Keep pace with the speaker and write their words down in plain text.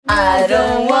I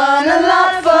don't want a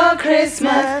lot for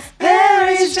Christmas. There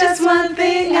is just one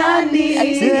thing I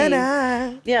need.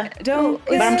 Yeah, don't.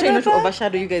 But I'm trying not to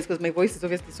overshadow you guys because my voice is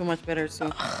obviously so much better. So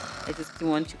I just don't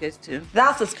want you guys to.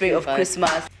 That's the spirit of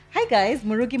Christmas. Hi guys,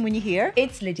 Murugi Muni here.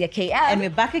 It's Lydia KM. And we're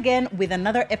back again with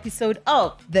another episode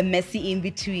of The Messy In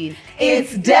Between.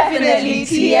 It's definitely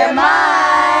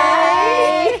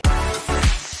TMI.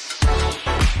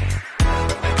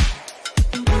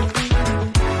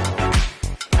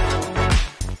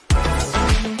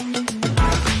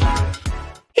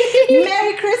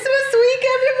 Merry Christmas week,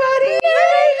 everybody!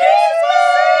 Merry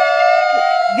Christmas!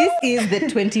 This is the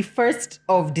 21st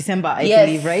of December, I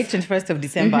believe, right? 21st of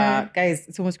December. Guys,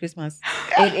 it's almost Christmas.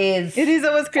 It is. It is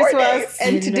almost Christmas.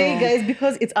 And today, guys,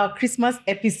 because it's our Christmas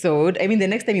episode, I mean, the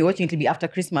next time you're watching it will be after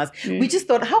Christmas, we just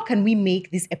thought, how can we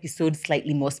make this episode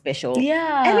slightly more special?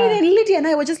 Yeah. I mean, and Lydia and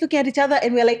I were just looking at each other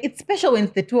and we're like, it's special when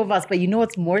it's the two of us, but you know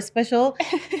what's more special?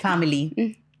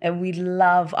 Family. And we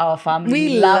love our family.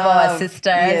 We love our sisters.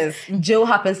 Yes. Joe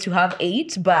happens to have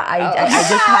 8, but I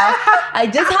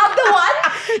just have the one.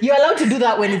 You're allowed to do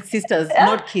that when it's sisters,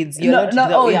 not kids. You're allowed to do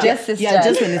that. Just sisters. Yeah,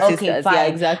 just when it's okay, sisters. fine. Yeah,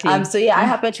 exactly. So I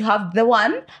happen to have the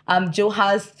one. Joe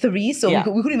has 3, so we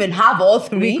couldn't even have all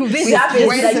 3. We have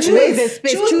to choose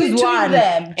between one.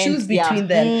 them. Choose between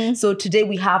them. So today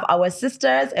we have our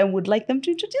sisters and would like them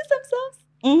to introduce themselves.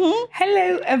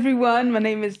 Hello, everyone. My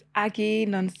name is Aggie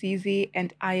Nonsizi,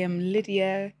 and I am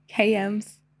Lydia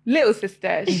KM's little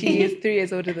sister. She is 3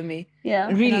 years older than me. Yeah.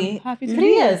 Really? I'm happy to 3 be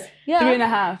here. years? Yeah.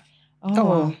 3.5. Oh,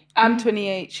 wow. I'm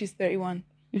 28. She's 31.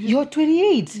 You're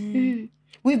 28.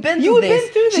 We've been through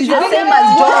this. She's the Oh, same yeah.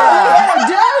 as Dora.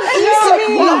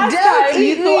 Last time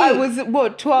you thought I was,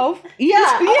 what, 12?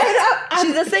 Yeah.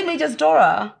 She's the same age as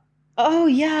Dora. Oh,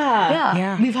 yeah.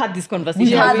 Yeah. We've had this conversation.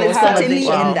 We've had this certainly,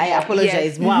 conversation. and I apologize.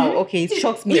 Yes. Wow. Okay. It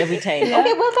shocks me every time. Yeah.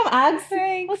 Okay, welcome, Ags.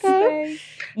 Thanks. Okay.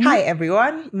 Hi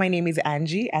everyone, my name is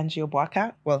Angie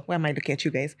Obuaka. Well, why am I looking at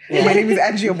you guys? My name is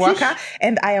Angie Obuaka,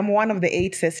 and I am one of the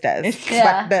 8 sisters.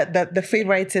 Yeah. But the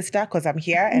favorite sister, because I'm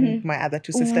here, and my other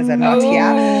 2 sisters are not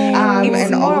here. It was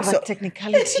and more also, of a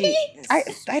technicality.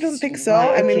 I don't think so.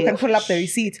 I mean, we can pull up the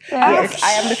receipt. Yes,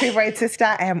 I am the favorite sister.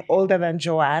 I am older than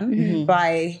Joanne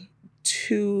by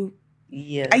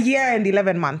Yes. a year and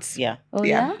 11 months. Yeah. Oh,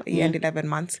 yeah? A year and 11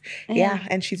 months. Yeah,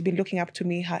 and she's been looking up to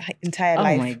me her entire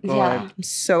life. Oh, my God. Yeah. I'm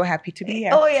so happy to be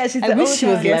here. Oh, yeah. She's I the wish she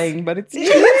was oldest. lying, but it's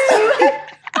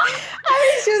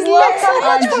Welcome,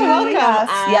 Welcome,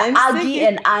 Yeah, Aggie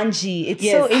and Angie. It's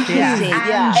so Yes, interesting.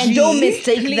 yeah. And don't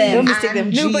mistake them. Don't mistake them.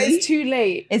 No, but it's too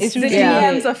late. It's too the late.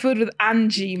 DMs are filled with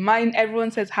Angie. Mine,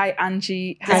 everyone says hi,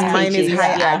 Angie. Hi, And mine is Angie.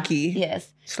 Hi Yeah. Aggie.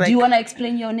 Yes. It's like- Do you want to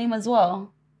explain your name as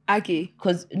well? Aggie.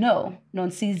 Because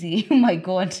non-CZ. Oh my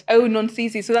God. Oh,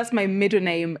 Nonsizi. So that's my middle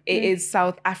name. It is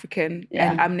South African,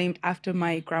 Yeah. and I'm named after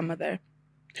my grandmother.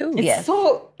 Ooh. It's Yes.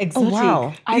 so exotic.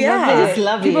 wow. I Yeah. love I it. just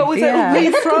love People it. always say, Yeah. where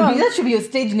you That from? that should be your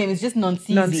stage name. It's just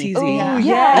non-CZ. Non-CZ. Oh, Yeah.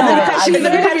 yeah. And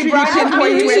then you I can agree. pinpoint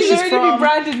where You she's should already from.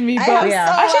 branded me, but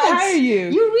Yeah. I should hire you.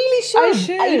 You really should. I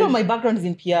should. You know, my background is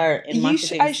in PR and You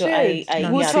marketing. I so should. I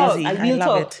We'll yeah, talk. I I will love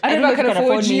talk. it. I don't know if I can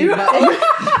afford me, you.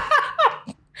 but-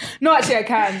 No, actually, I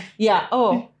can. yeah.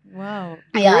 Oh. Wow.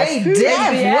 Yes. Great,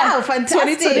 Dev. Yeah. Wow,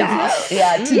 fantastic.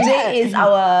 Yeah, today is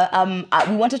our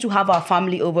we wanted to have our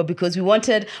family over because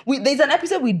there's an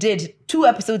episode we did 2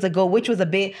 episodes ago which was a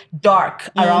bit dark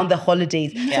around the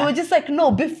holidays. So we're just like,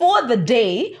 no, before the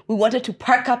day we wanted to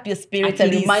perk up your spirits At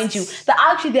and least. remind you that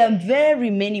actually there are very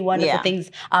many wonderful Yeah.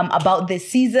 things about this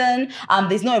season.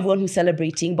 There's not everyone who's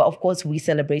celebrating, but of course we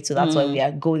celebrate, so that's why we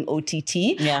are going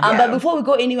OTT. Yeah. But before we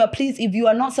go anywhere, please, if you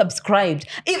are not subscribed,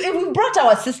 if we brought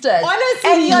our sisters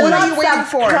Honestly, and you're what not are you waiting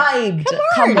for? subscribed,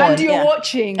 come on. And you're Yeah.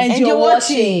 watching. And you're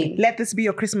watching. Let this be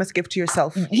your Christmas gift to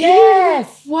yourself. Yes.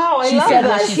 Wow, I She love said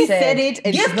that. what She said it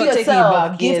and Gift she's not to taking it yourself.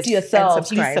 back. Gift Yes. to yourself. And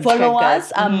subscribe. Please follow Subscribe,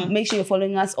 us. guys. Make sure you're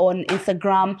following us on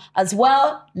Instagram as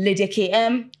well. Lydia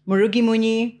KM Murugi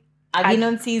Muni,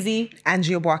 Aginon CZ,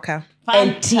 Angie Obuaka.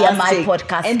 and TMI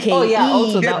Podcast And, KE. oh yeah,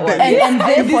 also that one. And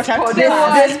this This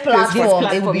platform,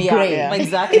 podcast. it would be yeah, great. yeah,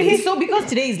 exactly. So because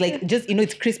today is like just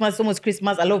it's Christmas, almost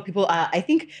Christmas. A lot of people are. I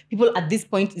think people at this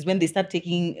point is when they start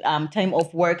taking time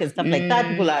off work and stuff like that.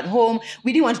 People are at home.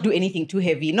 We didn't want to do anything too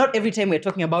heavy. Not every time we're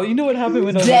talking about. You know what happened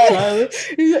when I was a child.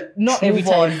 Not every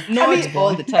Move on. time. Not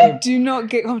all the time. Do not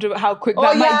get comfortable how quick Oh,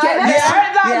 that might yeah, get yeah,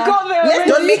 there. That got there.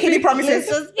 Don't make any Let's promises.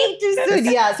 just speak too soon.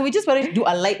 Yeah. So we just wanted to do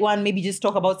a light one. Maybe just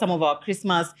talk about some of our our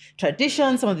Christmas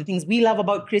traditions, some of the things we love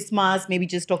about Christmas, maybe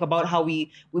just talk about how we've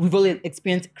all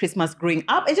experienced Christmas growing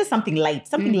up. It's just something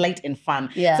light and fun.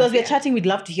 Yeah. So as we're chatting, we'd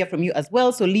love to hear from you as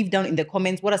well. So leave down in the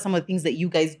comments, what are some of the things that you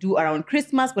guys do around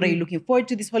Christmas? What are you looking forward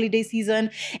to this holiday season?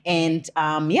 And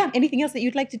anything else that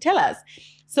you'd like to tell us.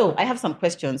 So I have some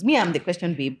questions. Me, I'm the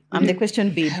question babe.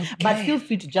 But feel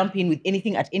free to jump in with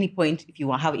anything at any point if you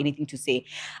have anything to say.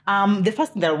 The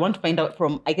first thing that I want to find out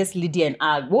from, I guess, Lydia and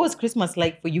Ag, what was Christmas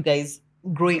like for you guys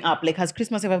growing up? Like, has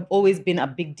Christmas ever always been a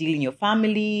big deal in your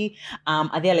family?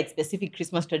 Are there like specific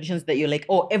Christmas traditions that you're like,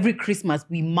 oh, every Christmas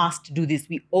we must do this,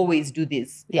 we always do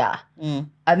this? Yeah.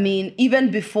 I mean,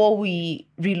 even before we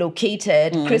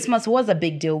relocated, Christmas was a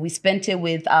big deal. We spent it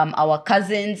with our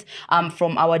cousins.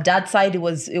 From our dad's side, it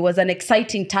was an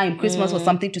exciting time. Christmas was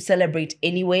something to celebrate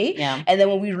anyway. Yeah. And then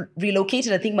when we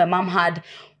relocated, I think my mom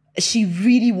she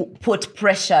really put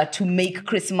pressure to make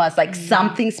Christmas like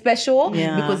something special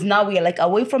because now we are like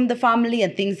away from the family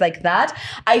and things like that.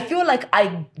 I feel like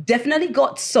I definitely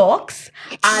got socks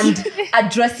and a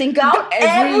dressing gown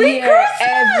every year.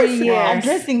 A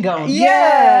dressing gown.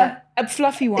 Yeah. A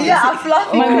fluffy one. Yeah, a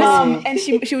fluffy My one. mom, and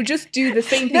she would just do the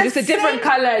same thing, just a different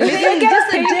color. thing, Lydia gets just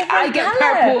a pink, different I get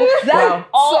color. purple. That's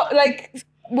all. So, like,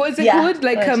 what is it Yeah. called?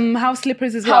 Like house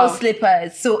slippers as well. House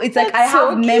slippers. So it's like That's I have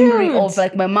so memory cute. of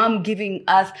like my mom giving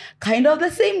us kind of the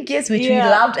same gifts, which we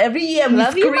loved every year. We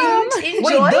Love you, Mom. screamed,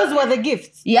 enjoyed. Wait, those were the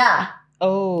gifts? Yeah.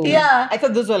 Oh. Yeah. I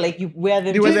thought those were like you wear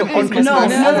them They were just them for on Christmas. No,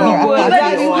 Christmas.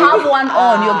 even if you have one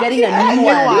on, you're getting a new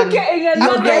one. You're getting You're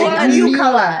another getting one. a new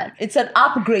color. It's an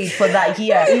upgrade for that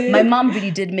year. My mom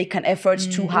really did make an effort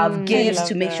to have gifts,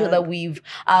 to make sure that we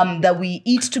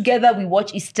eat together. We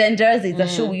watch EastEnders. It's a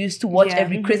show we used to watch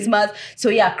every Christmas. So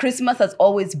yeah, Christmas has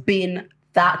always been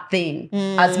that thing.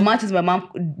 As much as my mom,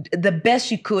 the best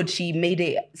she could, she made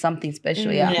it something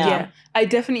special. Yeah. I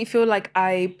definitely feel like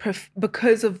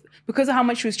because of how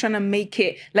much she was trying to make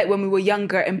it like when we were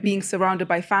younger and being surrounded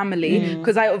by family,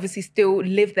 because I obviously still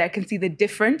live there, I can see the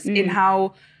difference in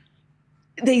how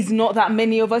there's not that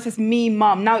many of us. It's me,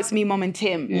 mom. Now it's me, mom, and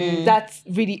Tim. That's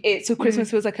really it. So Christmas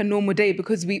feels like a normal day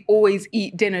because we always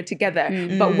eat dinner together.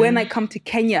 But when I come to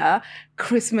Kenya,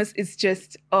 Christmas is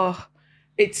just,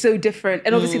 it's so different.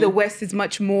 And obviously the West is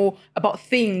much more about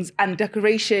things and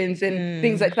decorations and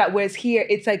things like that. Whereas here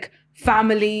it's like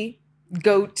family,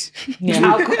 goat,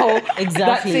 alcohol. Exactly.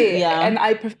 That's it. Yeah. And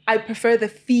I prefer the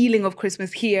feeling of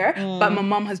Christmas here, but my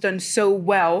mom has done so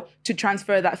well to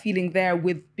transfer that feeling there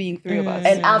with being three of us.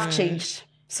 And I've changed.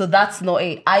 So that's not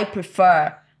it. I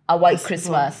prefer a white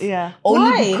Christmas. Yeah.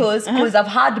 Only Why? because I've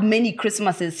had many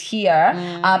Christmases here.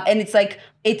 And it's like,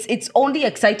 it's only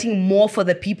exciting more for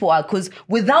the people because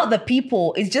without the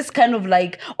people, it's just kind of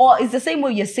like, it's the same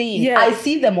way you're saying. Yeah. I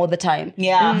see them all the time.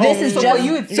 Yeah. This is So just for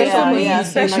you, it's So just for me, yeah,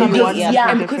 especially because, because, yeah.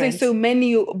 and because there's so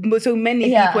many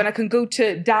Yeah. people, and I can go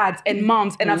to dads and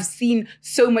moms, and I've seen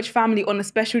so much family on a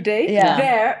special day. Yeah.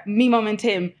 There, me, mom, and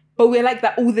Tim. But we're like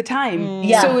that all the time.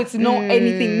 Yeah. So it's not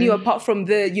anything new apart from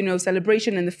the,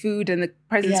 celebration and the food and the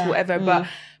presents, Yeah. whatever.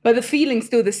 But the feeling's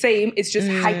still the same. It's just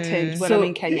heightened when I'm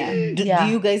in Kenya. Do Yeah.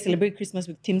 you guys celebrate Christmas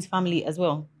with Tim's family as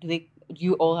well? Do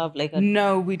you all have like a...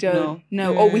 No, we don't.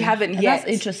 No. Or we haven't And yet.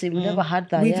 that's interesting. We never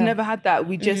had that. We've yeah. never had that.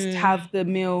 We just have the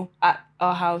meal at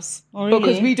our house. Oh, really?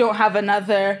 Because we don't have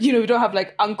another, we don't have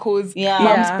like uncles, Yeah.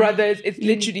 mums, Yeah. brothers. It's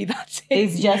literally that's it.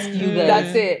 It's just you guys.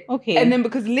 That's it. Okay. And then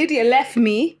because Lydia left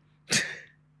me,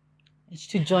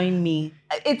 to join me.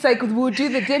 it's like we'll do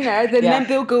the dinner, then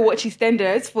they'll go watch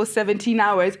EastEnders for 17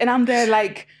 hours. And I'm there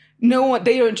like, no,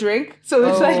 they don't drink. So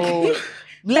it's like...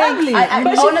 Lovely. I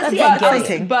But honestly, I get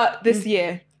it. But this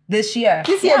year... This year.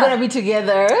 This year we're gonna be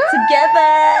together. Together.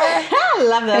 I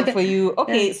love that for you.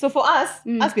 Okay, so for us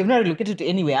we've not relocated to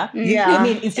anywhere. Yeah. I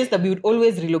mean, it's just that we would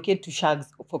always relocate to Shags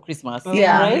for Christmas.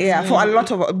 Yeah. Right? Yeah, for a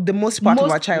lot of the most part of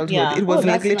our childhood, yeah. it was Oh,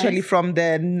 like that's literally nice. from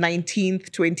the 19th,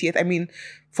 20th. I mean,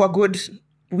 for a good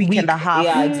week and a half.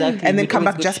 Yeah, exactly. And then We'd come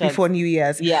always back go just to Shags. before New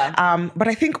Year's. Yeah. But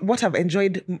I think what I've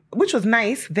enjoyed, which was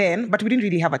nice then, but we didn't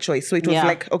really have a choice. So it was Yeah.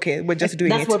 like, okay, we're just doing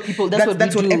That's it. what people- that's what we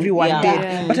that's what do. everyone Yeah. did.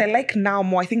 Yeah. But I like now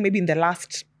more, I think maybe in the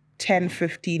last 10,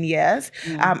 15 years,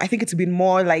 I think it's been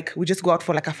more like we just go out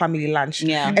for like a family lunch.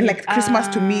 Yeah. And like Christmas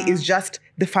to me is just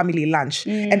the family lunch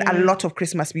and a lot of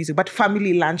Christmas music. But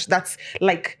family lunch, that's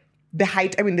like the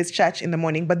height. I mean, there's church in the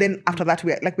morning, but then after that,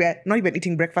 we're not even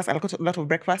eating breakfast. I got a lot of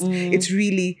breakfast. It's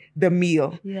really the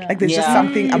meal. Yeah. Like there's just Yeah.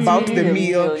 something about the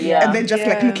meal. Yeah. And then just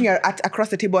like Yeah. looking at across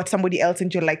the table at somebody else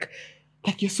and you're like,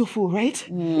 like, you're so full, right?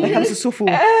 Like, I'm so full.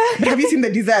 But have you seen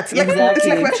the desserts? Like, it's Exactly.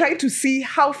 like we're trying to see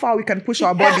how far we can push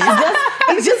our bodies.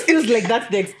 It just feels like that's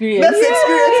the experience. That's the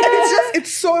experience. And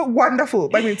it's so wonderful.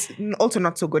 But I mean, it's also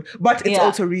not so good. But it's Yeah.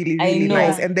 also really, I really know.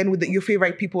 nice. And then with your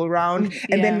favorite people around.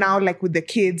 And then now, like, with the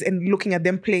kids and looking at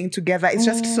them playing together, it's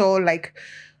just so like,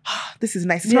 this is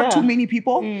nice. It's not Yeah. too many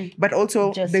people, but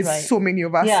also Just there's right. so many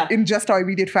of us Yeah. in just our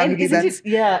immediate And family. isn't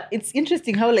it, it's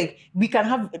interesting how like we can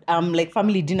have like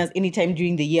family dinners anytime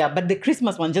during the year, but the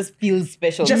Christmas one just feels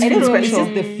special. Just I don't feels know, it's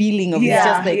special. just the feeling of Yeah, it's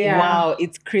just like yeah. wow,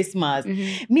 it's Christmas.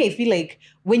 Me, I feel like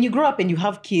when you grow up and you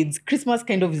have kids, Christmas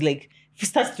kind of is like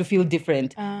starts to feel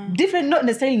different. Different, not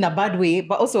necessarily in a bad way,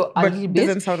 but also a But little bit.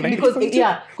 doesn't sound like because it.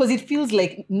 because it feels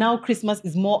like now Christmas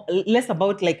is less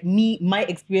about like me, my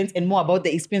experience, and more about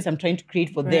the experience I'm trying to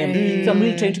create for them. So I'm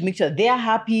really trying to make sure they're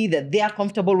happy, that they are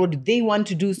comfortable, what do they want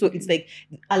to do. So it's like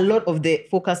a lot of the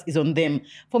focus is on them.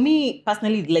 For me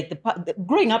personally, like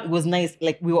growing up, it was nice.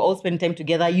 Like we were all spending time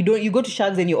together. You go to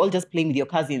Shags and you're all just playing with your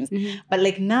cousins. But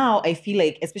like now, I feel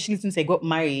like, especially since I got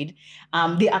married,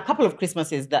 there are a couple of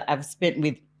Christmases that I've spent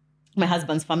with my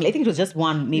husband's family. I think it was just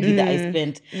one maybe that I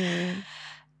spent.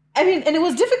 I mean, and it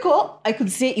was difficult. I could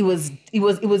say it was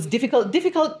difficult.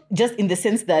 Difficult just in the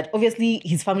sense that obviously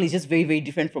his family is just very, very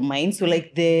different from mine. So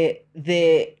like the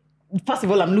first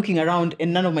of all, I'm looking around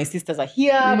and none of my sisters are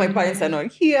here. My parents are not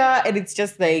here. And it's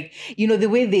just like, the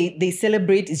way they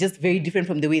celebrate is just very different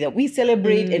from the way that we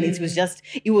celebrate. And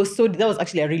that was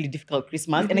actually a really difficult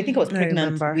Christmas. And I think I was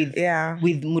pregnant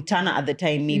with Mutana at the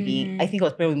time, maybe. I think I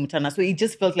was pregnant with Mutana. So it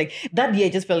just felt like, that year I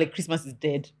just felt like Christmas is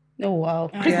dead. Oh, wow.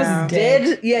 Christmas is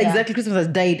dead. Yeah, exactly. Christmas has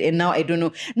died. And now I don't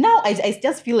know. Now I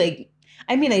just feel like,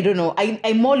 I mean, I don't know.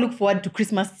 I more look forward to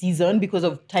Christmas season because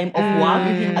of time of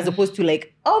work as opposed to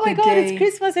like, oh my God, it's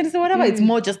Christmas and so whatever. It's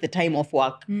more just the time of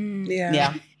work.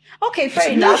 Yeah. Okay,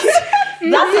 fair enough.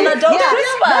 That's an adult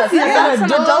Christmas. That's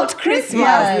an adult Christmas.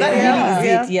 That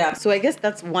really is it. Yeah. So I guess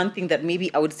that's one thing that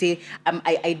maybe I would say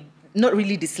I not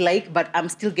really dislike, but I'm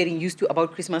still getting used to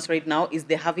about Christmas right now is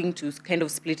the having to kind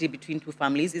of split it between two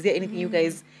families. Is there anything you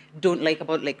guys don't like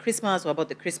about like Christmas or about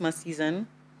the Christmas season?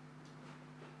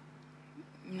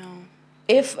 No.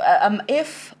 If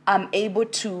I'm able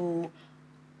to,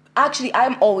 actually,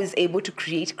 I'm always able to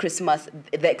create Christmas,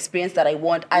 the experience that I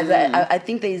want. As I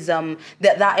think there's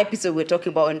that episode we're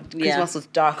talking about when Christmas was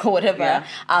dark or whatever.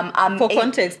 Yeah. For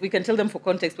context, we can tell them for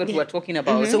context what we're talking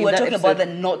about. So in we're that talking episode. about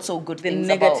the not so good things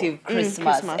negative about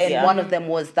Christmas. Christmas, And one of them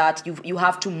was that you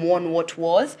have to mourn what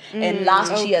was. And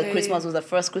last year Christmas was the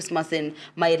first Christmas in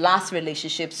my last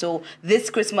relationship. So this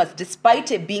Christmas,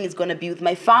 despite it being it's gonna be with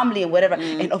my family and whatever,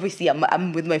 and obviously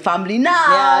I'm with my family now.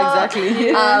 Yeah,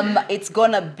 exactly. It's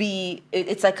gonna be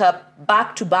it's like a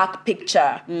back-to-back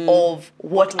picture of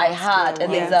what I had,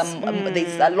 and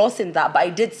there's a loss in that. But I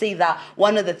did say that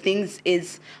one of the things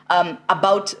is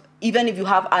about, even if you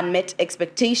have unmet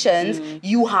expectations,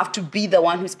 you have to be the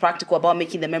one who's practical about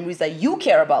making the memories that you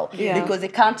care about. Because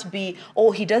it can't be,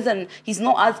 he's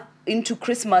not as into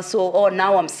Christmas, so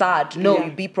now I'm sad. No,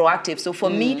 you be proactive. So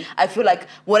for me, I feel like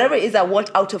whatever it is I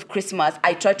want out of Christmas,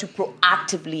 I try to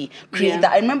proactively create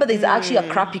that. I remember there's actually a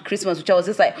crappy Christmas, which I was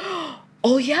just like,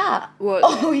 oh yeah. What?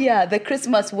 Oh yeah, the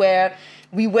Christmas where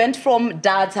we went from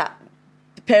dad's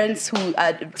parents who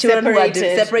children who had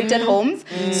separated homes.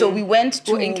 So we went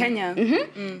to in Kenya.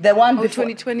 The one before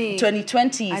 2020.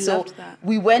 2020. I So loved that.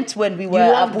 we went when we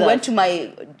were we went to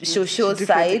my shosho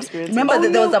side. Remember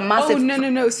that there was a massive. Oh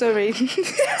no, sorry.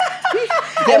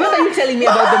 I remember you telling me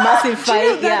about the massive Do you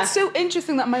know, fight. that's so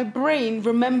interesting that my brain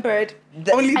remembered.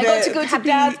 Only I got to go to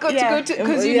dad's, got to go to,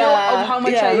 because you know of how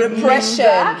much I repression.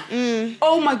 that.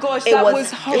 Oh my gosh, It that was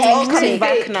was all coming hectic.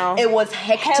 back now. It was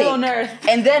hectic. Hell on earth.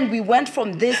 And then we went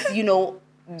from this,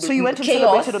 So you went and chaos.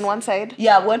 celebrated on one side?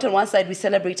 Yeah, we went on one side. We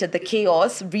celebrated the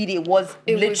chaos. Really, it was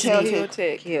literally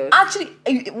chaotic. actually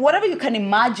whatever you can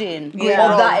imagine of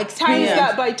that Times experience.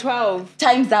 that by 12.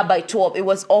 Times that by 12. It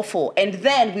was awful. And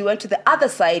then we went to the other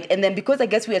side, and then because I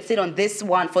guess we had stayed on this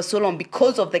one for so long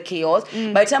because of the chaos,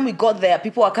 by the time we got there,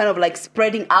 people were kind of like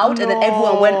spreading out, and then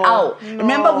everyone went out.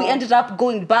 Remember, we ended up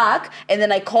going back, and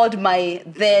then I called my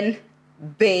then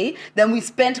bae. Then we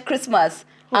spent Christmas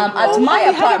at my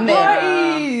apartment.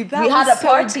 We had a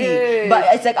party, but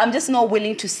it's like I'm just not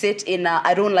willing to sit in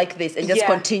I don't like this and just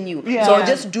continue. So I'll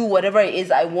just do whatever it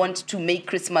is I want to make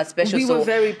Christmas special. We were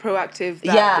very proactive.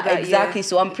 That exactly. Year.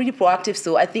 So I'm pretty proactive.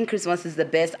 So I think Christmas is the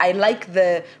best. I like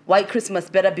the white Christmas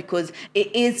better because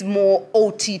it is more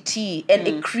OTT and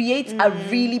it creates a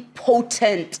really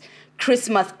potent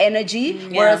Christmas energy,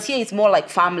 whereas here it's more like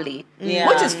family, Yeah.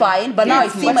 which is fine. But now I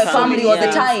Yes, see more my family all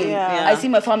the family, time. yeah. I see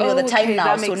my family all the time Okay, now.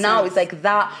 that So makes now sense. it's like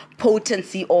that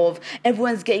potency of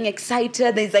everyone's getting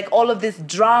excited. There's like all of this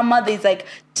drama. There's like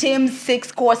Tim's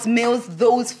 6-course meals.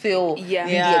 Those feel Yeah.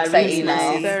 really Yeah, exciting really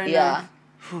now. nice. Fair Yeah.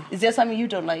 Is there something you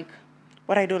don't like?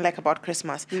 What I don't like about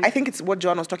Christmas, I think it's what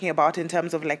John was talking about in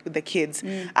terms of like with the kids.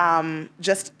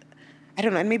 Just I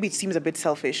don't know, and maybe it seems a bit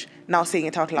selfish now saying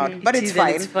it out loud, but It it's is and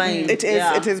fine. it's fine. It is.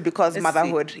 Yeah. It is because Let's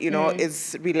motherhood, you know,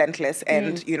 is relentless,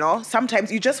 and you know, sometimes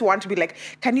you just want to be like,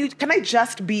 can I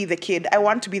just be the kid? I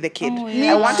want to be the kid.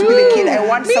 I want to be the kid. I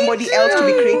want somebody else to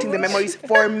be creating the memories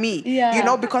for me. Yeah. You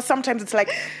know, because sometimes it's like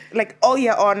all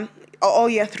year on. All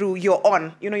year through, you're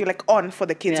on. You know, you're like on for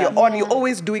the kids. Yeah. You're on. You're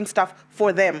always doing stuff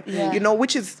for them. Yeah. You know,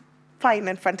 which is fine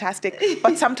and fantastic.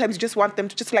 But sometimes you just want them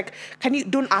to just like,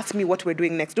 don't ask me what we're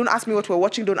doing next. Don't ask me what we're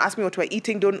watching. Don't ask me what we're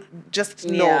eating. Don't just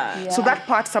know. Yeah. So Yeah. that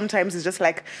part sometimes is just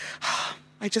like,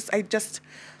 I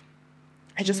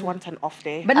just want an off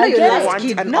day. But now I your get last want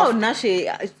kid, an no, off-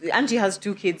 Nashe, Angie has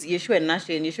 2 kids, Yeshua and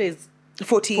Nashe, and Yeshua is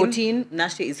 14.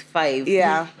 Nashe is 5.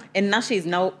 Yeah. And Nashe is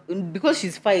now, because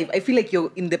she's 5, I feel like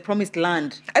you're in the promised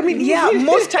land. I mean, yeah,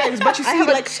 most times, but you I see, have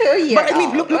a like, 2 year but I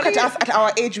mean, look old. at us at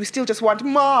our age. We still just want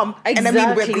mom, and I mean,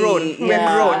 we're Exactly, grown, yeah.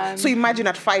 we're grown. So imagine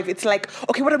at 5, it's like,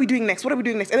 okay, what are we doing next? What are we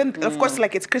doing next? And then, of course,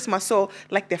 like it's Christmas, so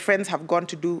like their friends have gone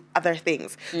to do other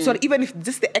things. So even if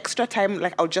just the extra time,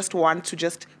 like I'll just want to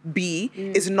just be,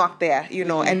 is not there, you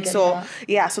know. And so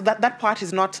yeah, so that part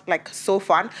is not like so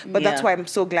fun. But that's Yeah. why I'm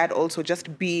so glad also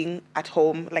just being at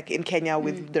home, like in Kenya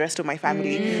with the rest of my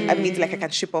family. That means like I can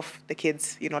ship off the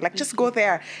kids, you know, like just go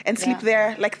there and sleep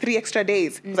there like 3 extra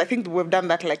days. Because I think we've done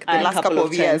that like the A last couple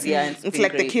of years. times, yeah, it's It's been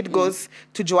like the great. kid goes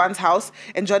to Joanne's house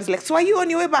and Joanne's like, so are you on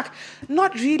your way back?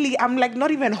 Not really. I'm like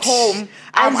not even home.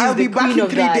 Angie's I'll the be back queen in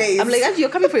of 3 that. days. I'm like, Angie, you're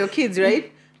coming for your kids,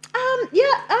 right? Yeah,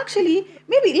 actually,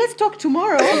 maybe let's talk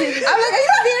tomorrow. I'm like, are you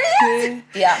serious?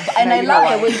 Yeah, and Now I you know love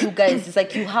why. the way you guys, it's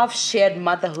like you have shared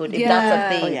motherhood, if that's a Yeah.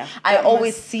 thing. Oh, yeah. I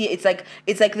always see it's like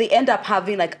they end up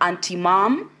having like auntie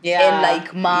mom Yeah. and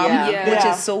like mom, Yeah. which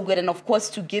Yeah. is so good. And of course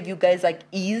to give you guys like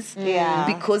ease. Yeah.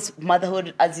 Because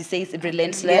motherhood, as you say, is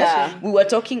relentless. Yeah. We were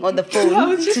talking on the phone I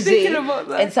was just today, thinking about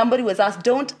that. and somebody was asked,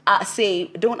 don't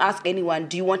ask anyone,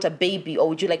 do you want a baby or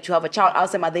would you like to have a child?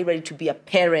 Ask them, are they ready to be a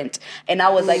parent? And I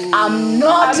was like, I'm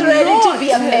not ready to be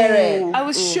a parent. I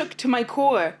was shook to my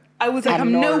core. I was like, I'm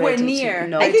I'm not nowhere ready to- near.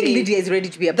 no. I think Indeed. Lydia is ready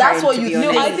to be a That's parent. what to you be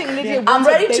think. honest. I think Lydia I'm wants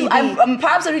a ready to. baby. I'm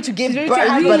perhaps ready to give ready birth, to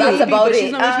have a but that's baby, about but it.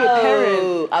 she's not ready to be a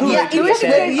parent. I'm Yeah, not in doing fact,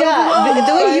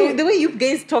 it. the way you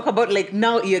guys talk about like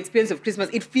now your experience of Christmas,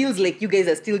 it feels like you guys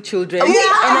are still children. Yeah,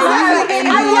 and I really envy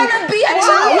I you. want to be a Yeah,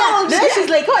 child. now she's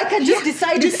like, oh, I can just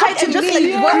decide it's up to and just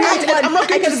me. like What and I I'm not want.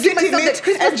 going I to can give sit in myself the it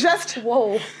Christmas. and just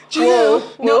Whoa.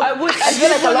 No, I would. I feel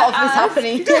like a lot of this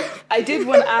happening. I did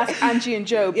want to ask Angie and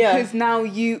Joe Yeah. because now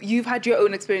you've had your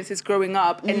own experiences growing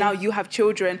up, and now you have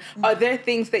children. Are there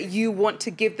things that you want to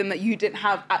give them that you didn't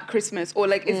have at Christmas, or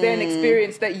like is there an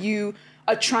experience that you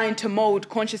are trying to mold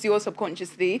consciously or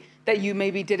subconsciously that you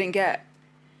maybe didn't get?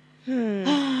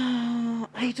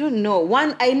 I don't know.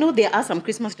 One, I know there are some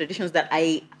Christmas traditions that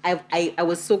I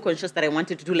was so conscious that I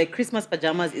wanted to do. Like Christmas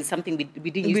pajamas is something we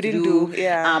didn't used to do.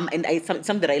 yeah. And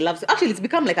some that I love. So actually, it's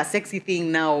become like a sexy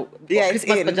thing now. Yeah, it's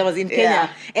Christmas in. pajamas in Yeah. Kenya.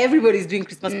 Everybody's doing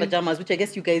Christmas pajamas, which I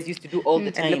guess you guys used to do all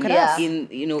the time. look at us. in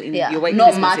Yeah, your white not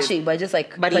Christmases. matching, but just like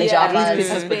But pajamas. yeah, at least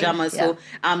Christmas pajamas. Yeah. So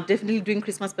I'm definitely doing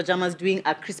Christmas pajamas, doing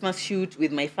a Christmas shoot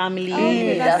with my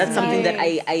family. that's That's something that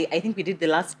nice. I think we did the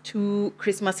last 2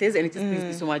 Christmases, and it just brings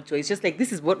me so much joy. It's just like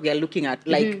this is what we are looking at,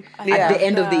 like Yeah. at the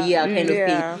end of the year kind of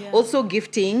Yeah. thing. Also,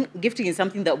 gifting is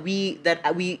something that we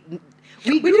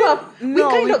grew up. No,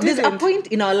 we There's a didn't. point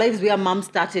in our lives where mom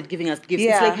started giving us gifts.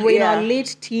 Yeah, It's like we're in yeah. our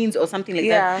late teens or something like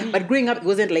Yeah. that. But growing up, it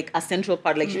wasn't like a central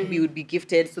part. Like we would be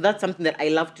gifted. So that's something that I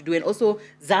love to do. And also,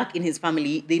 Zach and his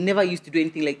family, they never used to do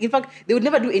anything like. In fact, they would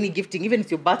never do any gifting. Even if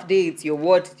it's your birthday, it's your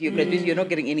it's your graduation, you're not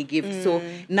getting any gifts. So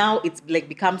now it's like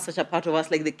become such a part of us.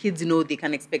 Like the kids know they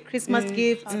can expect Christmas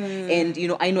gifts, and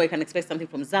I know I can expect something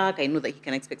from Zach. I know that he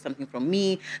can expect something from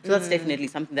me. So that's definitely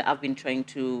something that I've been trying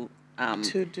to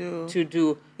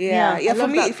do. Yeah. I For love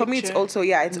me, that it's picture. also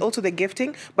it's also the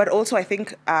gifting, but also I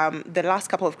think the last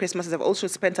couple of Christmases I've also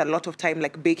spent a lot of time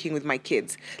like baking with my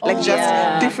kids, like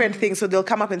different things. So they'll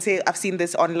come up and say, "I've seen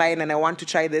this online and I want to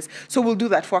try this." So we'll do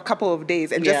that for a couple of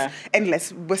days and just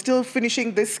endless. We're still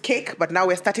finishing this cake, but now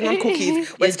we're starting on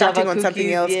cookies. We're Yeah, starting Java on something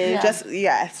cookies, else.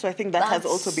 yeah. So I think that has That's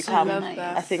also so become nice.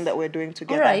 a thing that we're doing All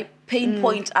together. right. pain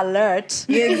point alert.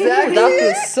 Exactly.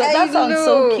 That sounds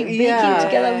so cute. Baking Yeah.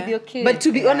 together with your kids. But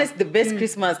to be honest, the best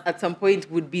Christmas at some point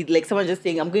would be like someone just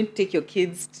saying, "I'm going to take your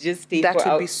kids to just stay That for would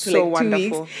out be for so like 2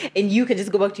 wonderful. weeks, and you can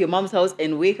just go back to your mom's house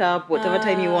and wake up whatever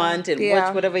time you want and Yeah.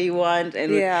 watch whatever you want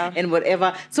and Yeah. and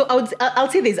whatever." So I'll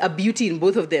say there's a beauty in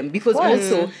both of them because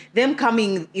also them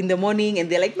coming in the morning and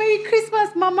they're like, "Merry Christmas,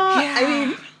 Mama." Yeah. I mean,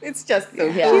 it's just so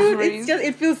Yeah. cute.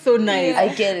 It feels so nice. I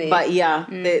get it. But yeah,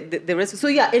 the rest. So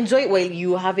yeah, enjoy it while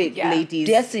you have it, Yeah. ladies.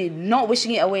 Jesse, not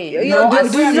wishing it away. Yeah, No,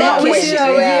 do not wish it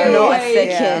away. No, a Yeah.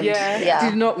 second. Yeah. Yeah.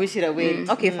 Did not wish it away.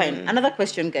 Okay, fine. Another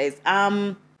question, guys.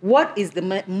 What is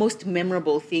the most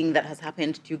memorable thing that has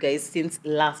happened to you guys since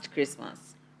last Christmas?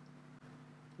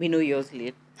 We know yours,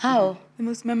 Lid. How? The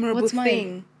most memorable What's mine?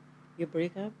 thing. Your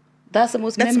breakup? That's the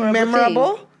most That's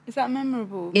memorable thing. Is that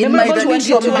memorable? In my Memorable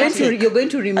traumatic. you're going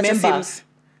to That remember. just seems.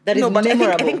 That is No, but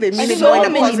memorable. I think they mean it So more in a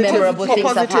many positive, memorable for things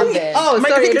have positive. happened. Oh, Might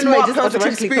sorry, I think don't it's know. I more just positive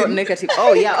automatically spin. thought negative.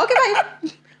 Oh, yeah. Okay,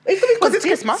 fine. It could be Because it's positive.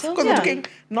 Christmas. Because Yeah. we're talking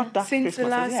not that Since the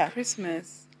Christmas. last Yeah.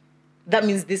 Christmas. That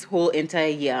means this whole entire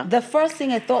year. The first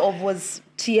thing I thought of was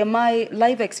TMI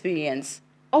live experience.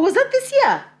 Oh, was that this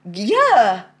year?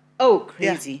 Yeah, Oh,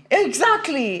 crazy.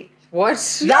 exactly. What?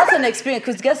 That's an experience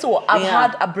because guess what? I've Yeah.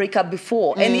 had a breakup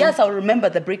before, and yes, I'll remember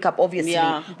the breakup obviously.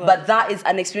 Yeah. But that is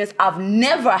an experience I've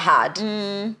never had,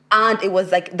 and it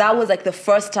was like that was like the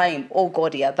first time. Oh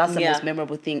God, yeah, that's the Yeah. most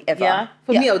memorable thing ever. Yeah.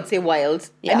 For me, I would say Wild.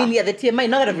 Yeah. I mean, yeah, the TMI,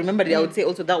 now that I've remembered it, I would say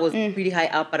also that was pretty high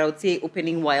up, but I would say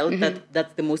opening Wild,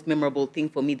 that's the most memorable thing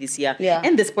for me this year. Yeah.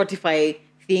 And the Spotify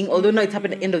thing, although now it's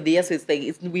happened at the end of the year, so it's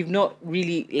like we've not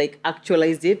really like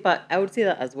actualized it, but I would say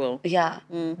that as well. Yeah,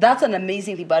 that's an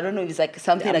amazing thing. But I don't know if it's like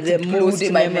something Yeah, that's the included most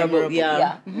in my memorable, memorable.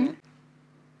 yeah.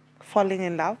 Falling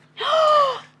in love.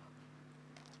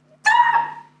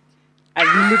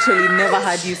 I've literally never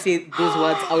heard you say those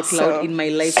words out loud in my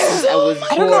life since I was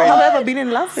born. I don't know. Have I ever been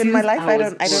in love in my Since life? I I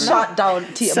was don't know. Shut down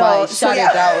TMI. So Shut yeah.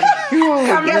 it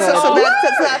down. Yeah,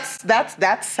 so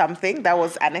that's something that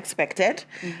was unexpected.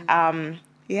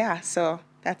 Yeah, so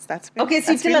that's been, Okay,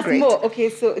 so that's tell been us great. more. Okay,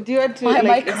 so do you want to Why am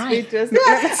like I crying? explain to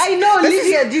us? I know,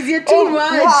 Lydia, this is too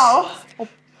much. Wow.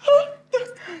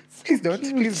 Please don't.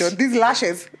 These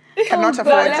lashes cannot afford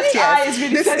left tears. eye is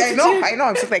really I know.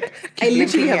 I'm just like I keep literally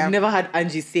blinking have here. never had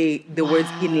Angie say the words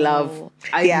in love.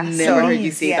 I've Yeah, never so, heard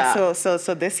you say yeah, that.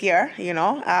 So this year,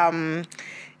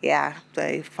 yeah,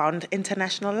 I found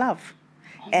international love,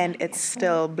 and it's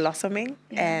still blossoming,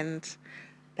 and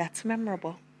that's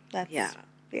memorable. That's Yeah.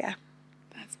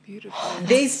 That's beautiful.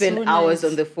 They spend so hours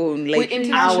nice. on the phone, Wait, like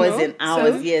international? hours and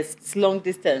hours. So? Yes, it's long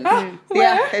distance.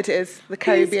 Where? Yeah, it is the Please,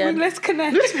 Caribbean. let's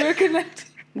connect. We're connected.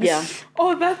 Yeah.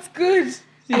 Oh, that's good.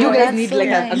 You guys that's need so like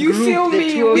nice. a You group, feel the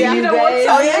me? two of We you need a guys.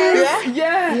 WhatsApp group.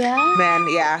 Yeah. Yeah. Man,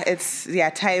 yeah, it's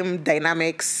time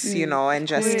dynamics, and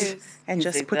just Things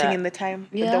like putting that. in the time,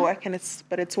 with Yeah. the work, and it's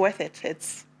worth it.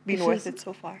 It's been worth it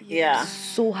so far. Yeah.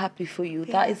 So happy for you.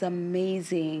 That is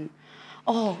amazing.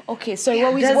 Oh, okay. So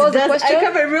what was Does- the does- question? I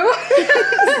can't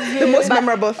remember. The most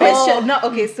memorable thing. Question. No,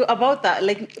 okay. So about that,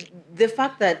 like the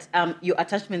fact that your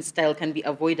attachment style can be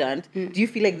avoidant. Do you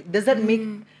feel like does that make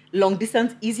long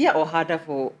distance easier or harder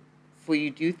for you?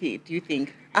 Do you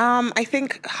think? I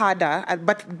think harder,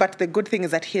 but the good thing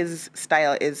is that his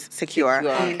style is secure,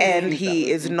 Secure. and he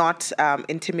is not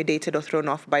intimidated or thrown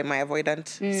off by my avoidant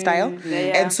style.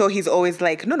 Yeah. And so he's always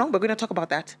like, no, we're going to talk about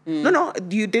that. No,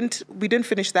 we didn't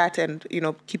finish that, and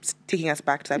keeps taking us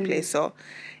back to that place. So,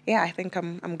 yeah, I think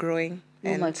I'm growing.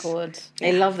 Oh my and- God.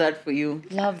 I love that for you.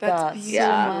 Love That's that beautiful.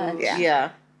 so much. Yeah. Yeah.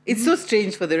 It's so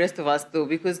strange for the rest of us though,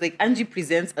 because like Angie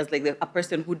presents as like a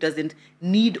person who doesn't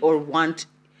need or want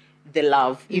the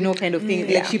love, kind of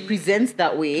thing. Like she presents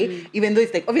that way, even though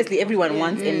it's like obviously everyone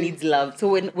wants and needs love.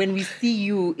 So when we see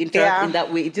you interact in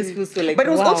that way, it just feels so like. But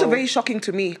it was also wow. very shocking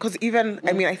to me because even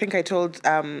I think I told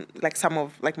like some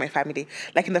of like my family,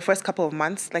 like in the first couple of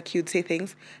months, like he'd say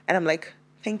things and I'm like,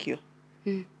 thank you.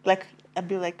 Like I'd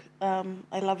be like,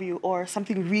 I love you, or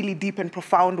something really deep and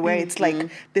profound where it's like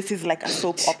this is like a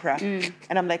soap opera,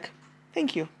 and I'm like,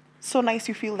 thank you. So nice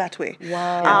you feel that way.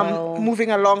 Wow. Moving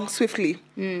along swiftly.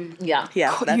 Yeah.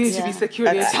 Yeah. You need to be secure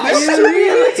in your that's-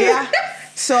 attachment. yeah.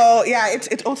 So yeah,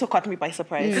 it also caught me by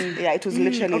surprise. Yeah, it was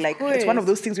literally of like it's one of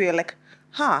course. those things where you're like,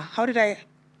 how did I?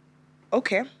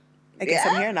 Okay, I guess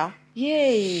I'm here now.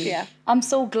 Yay. Yeah. I'm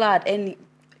so glad. And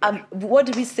what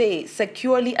do we say?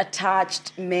 Securely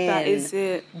attached men. That is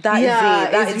it. That is Yeah,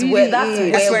 it. That it's is really where that's is.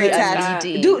 where That's where we it's are at.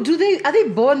 leading. Are they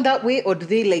born that way, or do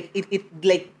they like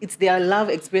it's their love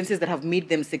experiences that have made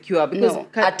them secure? Because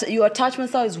No, your attachment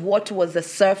style is what was the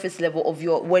surface level of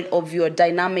your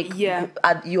dynamic. Yeah.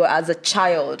 You as a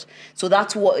child. So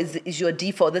that's what is your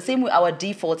default. The same way our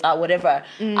defaults are whatever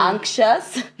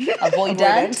anxious,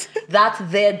 avoidant. That's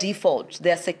their default.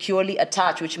 They're securely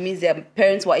attached, which means their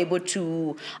parents were able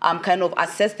to kind of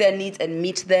assess their needs and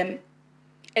meet them.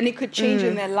 And it could change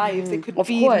in their lives. They could Of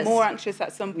be course. more anxious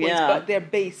at some points, Yeah. but their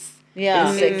base.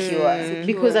 yeah, Insecure.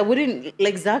 because I wouldn't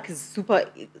like Zach is super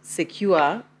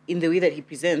secure in the way that he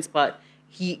presents, but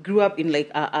he grew up in like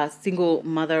a single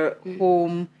mother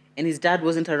home, and his dad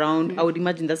wasn't around. I would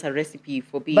imagine that's a recipe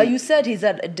for being. But you said he's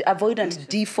an avoidant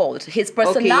default. His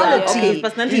personality, Okay, his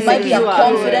personality he is might be a secure.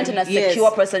 confident and a Yes.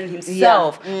 secure person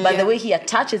himself, but Yeah. the way he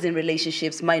attaches in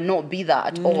relationships might not be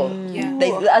that at all. Yeah.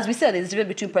 As we said, there's a difference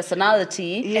between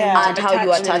personality Yeah. and how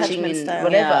you're attaching Attachment in style.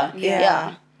 whatever. Yeah.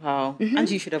 Yeah. Wow, and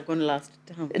you should have gone last.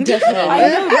 Damn. Definitely. I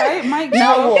know, right? My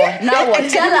Now God. what? Now what?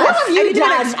 Tell us. You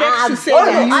done expect to say Oh,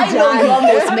 that. no, I know your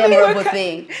most memorable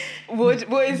thing. What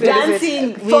is it?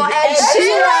 Dancing with For Ed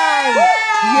Sheeran.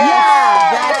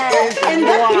 And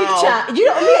that picture, you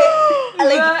know,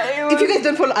 like That- if you guys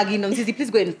don't follow Aggie Nonsisi, please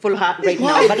go and follow her right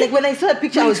now. But like when I saw that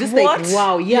picture, I was just like,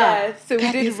 wow, Yeah, so we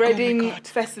That did is- oh my Reading God.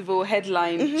 Festival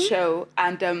headline show,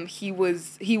 and he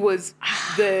was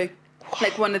the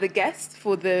like one of the guests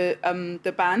for the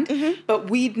band, but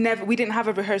we didn't have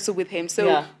a rehearsal with him, so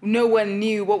Yeah. no one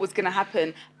knew what was gonna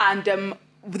happen, and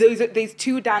there's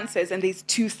two dancers and there's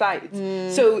two sides,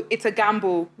 so it's a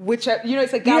gamble. It's a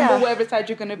gamble Yeah. whatever side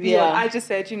you're gonna be Yeah. on. I just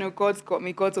said, God's got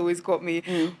me. God's always got me.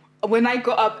 When I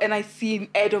got up and I seen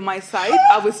Ed on my side,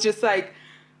 I was just like,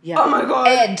 Yeah. oh my God.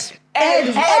 Ed. Ed.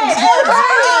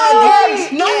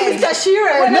 No, Mr.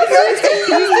 Sheeran.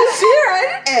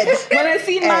 Ed. When I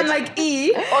seen man like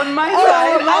E on my Oh,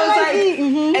 side, man I was like like,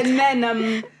 E, and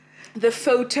then the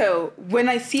photo. When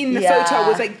I seen the Yeah. photo, I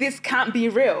was like, this can't be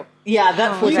real. Yeah,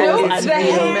 that photo You know, was the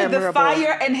unreal. hair, the Memorable.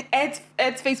 fire, and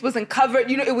Ed's face wasn't covered.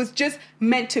 It was just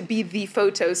meant to be the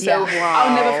photo. So Yeah.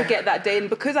 I'll never forget that day. And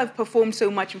because I've performed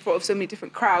so much in front of so many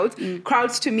different crowds,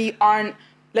 crowds to me aren't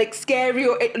like scary,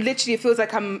 or it feels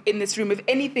like I'm in this room. If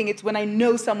anything, it's when I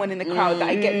know someone in the crowd that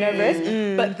I get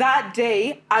nervous. But that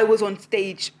day I was on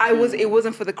stage. It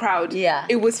wasn't for the crowd. Yeah.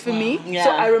 It was for me. Yeah.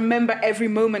 So I remember every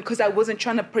moment because I wasn't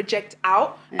trying to project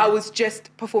out. I was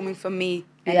just performing for me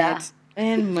and Yeah. Ed.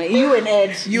 And you and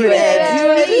Ed. You and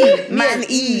Ed. Man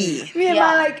E. Me and Yeah.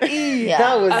 my like E. Yeah.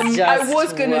 That was just, I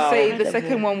was gonna wow. say the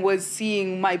second one was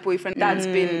seeing my boyfriend.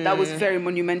 That was very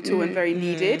monumental and very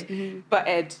needed. But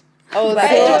Ed. Oh, But so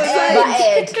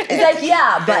Ed. It's like,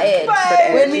 yeah, but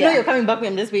Ed. when we know Yeah. you're coming back,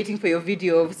 I'm just waiting for your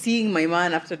video of seeing my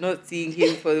man after not seeing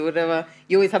him for whatever.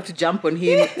 You always have to jump on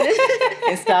him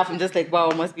and stuff. I'm just like, wow,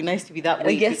 it must be nice to be that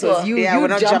way. guess because what? you, Yeah, you we're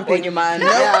not jump jumping. on your man. No.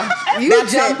 Yeah. You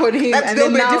That's jump it. on him. That's and gonna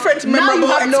then be a now, different now you memorable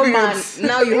have no man. experience.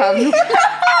 Now you have no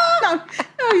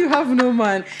now you have no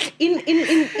man. In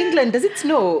England, does it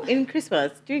snow in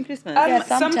Christmas? During Christmas? Yeah,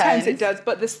 Sometimes sometimes. it does,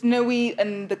 but the snowy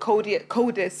and the coldest,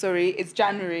 it's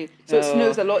January. So it Oh.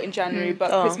 snows a lot in January. But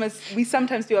Christmas, we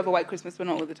sometimes do have a white Christmas, but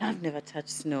not all the time. I've never touched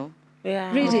snow.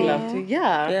 Yeah. Really? I'd love to.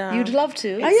 Yeah. You'd love to.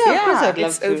 Oh, yeah, of course I'd love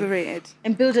It's to. overrated.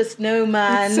 And build a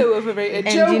snowman. It's so overrated.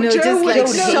 And Joe, you know, Joe just would like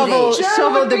Joe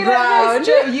shovel would the be like ground. this.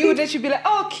 Joe, you would literally be like,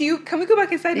 oh, cute. Can we go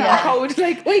back inside now? Yeah. I'm cold.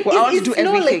 Like, Wait, Well, I want is to do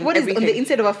snow like everything, what is on the everything.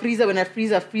 inside of a freezer when a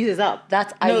freezer freezes up?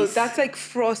 That's ice. no, that's like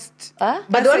frost. Huh?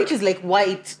 But the one which is like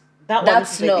white, that That's one's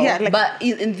snow. like, yeah, like- But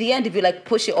in the end, if you like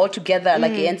push it all together,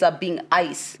 like it ends up being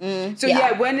ice. So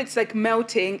yeah, when it's like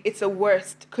melting, it's the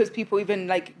worst because people even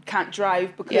like can't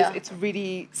drive because Yeah. it's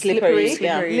really Slippery, slippery.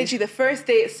 yeah. Literally, the first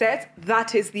day it sets,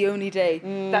 that is the only day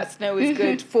that snow is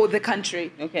good for the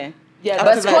country. Okay. Yeah, But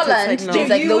that's that, Scotland, it's like, no. there's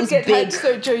like you would those get big. tired,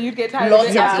 so Joe, you'd get tired Lots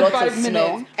of it of- after lots of 5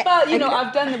 snow. minutes.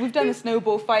 But we've done the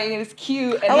snowball fighting and it's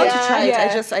cute. And I want yeah, to try it.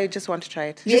 yeah. I just want to try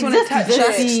it. You just want to touch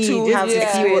just it. to have see what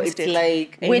experienced it's it.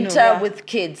 like. I Winter know. with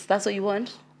kids. That's what you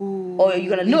want? Or are you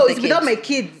gonna leave No, the it's without kids? my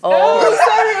kids. Oh,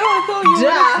 Sorry, I thought you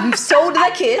Duh. we've sold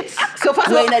the kids. So first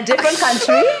of We're all, in a different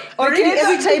country. already kids-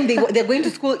 every time they're going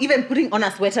to school, even putting on a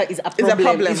sweater is a problem.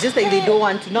 problem. It's just like they don't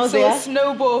want to. Now So they a are.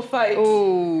 snowball fight.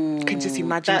 Oh, Can just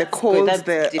imagine the that's cold, good. That's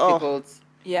the- oh. difficult.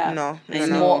 Yeah. No, I no,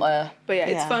 know. no. More, But yeah,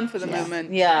 it's Yeah. fun for the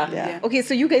moment. Yeah. Yeah. Okay,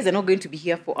 so you guys are not going to be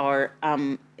here for our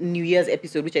New Year's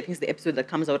episode, which I think is the episode that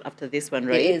comes out after this one,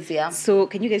 right? is, yeah. So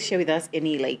can you guys share with us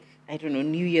any, like, I don't know,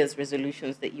 New Year's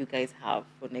resolutions that you guys have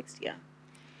for next year?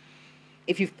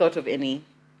 If you've thought of any.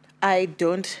 I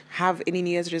don't have any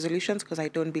New Year's resolutions because I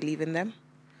don't believe in them.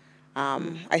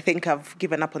 I think I've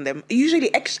given up on them.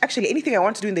 Usually, actually, anything I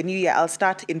want to do in the new year, I'll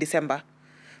start in December.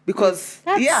 Because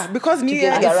because New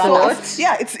Year get is around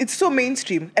so it's so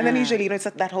mainstream, and then usually it's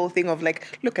that whole thing of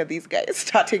like, look at these guys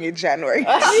starting in January.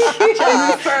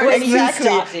 When you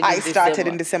Exactly. I started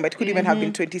in December. December. It could even have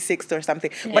been 26th or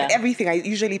something. But everything I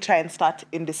usually try and start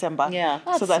in December. Yeah.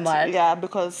 So That's that's smart.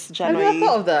 because I January. never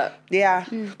thought of that. Yeah,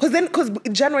 because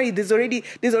January there's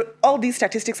all these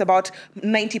statistics about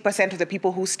 90% of the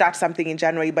people who start something in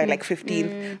January by like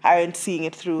 15 aren't seeing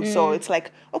it through. So it's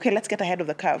like, okay, let's get ahead of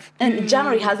the curve. And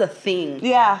January has a thing.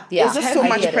 Yeah, Yeah. there's just so I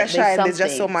much get it. pressure There's and there's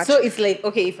just so something. much. So it's like,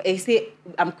 okay, if I say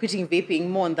I'm quitting vaping,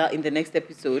 more on that in the next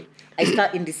episode, I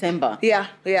start in December. yeah,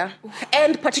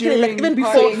 and particularly like even During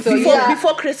before parties. So, yeah.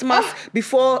 before Christmas,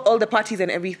 before all the parties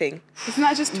and everything. Isn't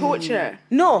that just torture?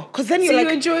 No, because then you're So like,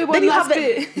 you enjoy one then you last have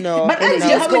the, bit. no, But no, actually,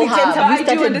 just how go many times hard. have I we do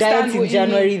started understand diets in what you mean.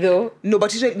 January though? no,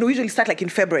 but we usually start like in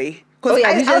February. Because Oh, yeah,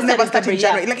 we I'll usually never start start in in February,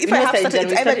 January. yeah. Like if We I don't have start in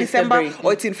started, it's January, either we start in December February.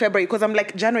 or it's in February. Because I'm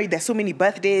like, January, there's so many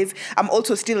birthdays. I'm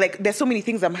also still like, there's so many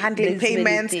things I'm handling, There's many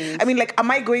payments. things. I mean, like, am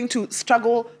I going to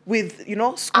struggle with, school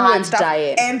And and stuff?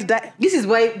 diet. And diet. This is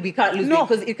why we can't lose No. weight,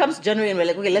 because it comes to January and we're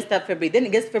like, okay, let's start February. Then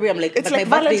it gets February, I'm like, It's but like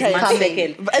my birthday is Valentine's March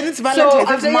coming. 2nd. And it's Valentine's,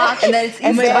 it's after March, and then it's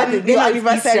and my Easter. birthday, then Your it's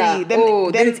anniversary, Easter.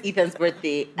 then- then it's Ethan's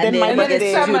birthday. then And my then birthday. it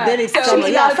gets Summer. June, then it's So summer.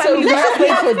 we Yeah, have family, to- let's just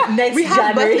wait for next we have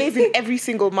January. birthdays in every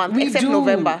single month, We except do.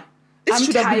 November. This I'm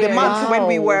should have been the tired. month when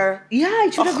we Wow. were. Yeah,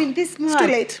 it should have been this month. too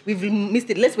late. We've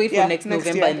missed it. Let's wait for Yeah, next next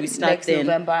November year. and we start Next then.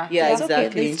 November. Yeah, It's okay,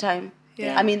 exactly. this time.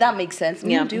 Yeah. I mean, that makes sense.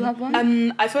 Yeah. Do you have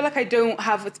one? I feel like I don't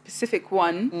have a specific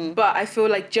one, but I feel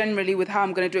like generally with how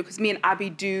I'm going to do it, because me and Abby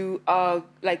do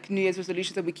like New Year's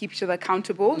resolutions and we keep each other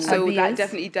accountable. So Abby that is?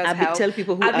 definitely does Abby, help. tell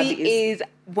people who Abby Abby is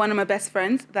one of my best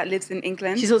friends that lives in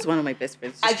England. She's also one of my best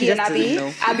friends. She Aggie just and doesn't Abby.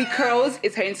 know. Abby Curls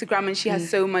is her Instagram and she has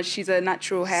so much. She's a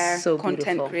natural hair So content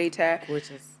beautiful. creator.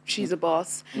 Gorgeous. She's a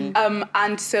boss.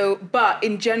 And so, but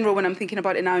in general, when I'm thinking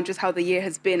about it now and just how the year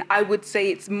has been, I would say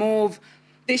it's more of,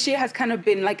 this year has kind of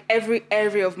been like every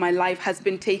area of my life has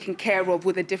been taken care of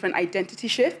with a different identity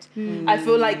shift. I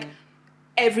feel like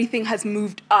everything has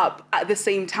moved up at the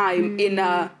same time in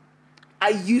a, I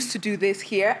used to do this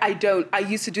here, I don't. I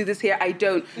used to do this here, I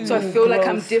don't. So I feel like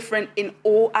I'm Growth. different in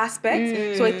all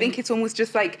aspects. So I think it's almost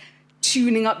just like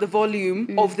tuning up the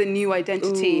volume of the new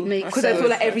identity. Makes Because I feel sense.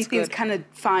 like everything's good. kind of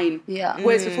fine. Yeah.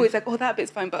 Whereas before it's like, oh, that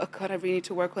bit's fine, but oh God, I really need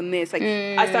to work on this. Like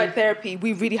I started therapy,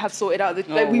 we really have sorted out the,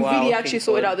 like we wow, really actually thank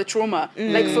sorted God. out the trauma.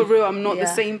 Like for real, I'm not the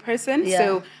Yeah. same person. Yeah.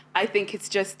 So I think it's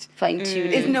just, Fine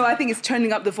tuning. it's, no, I think it's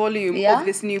turning up the volume Yeah? of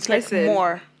this new It's like person.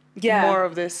 more. Yeah. More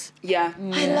of this. Yeah.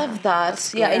 I love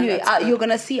that. Yeah, good. anyway, That's good. you're going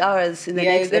to see ours in the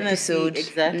Yeah, next you're gonna see, episode.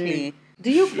 exactly.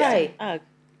 Do you cry?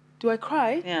 Do I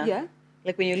cry? Yeah. Yeah.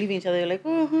 Like when you're leaving each other, you're like,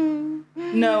 oh.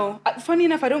 No. Funny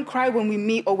enough, I don't cry when we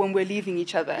meet or when we're leaving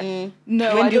each other.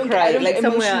 No, When I do you don't cry? I don't Like get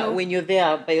somewhere emotional. when you're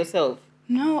there by yourself.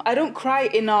 No, I don't cry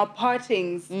in our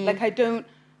partings. Like I don't.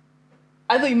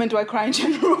 I thought you meant do I cry in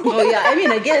general? Oh yeah, I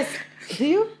mean, I guess. Do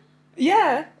you?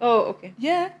 Yeah. Oh, okay.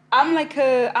 Yeah. I'm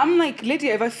like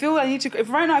Lydia. If I feel I need to, if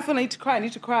right now I feel I need to cry, I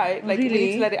need to cry. Like we need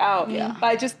Really? to let it out. Yeah. But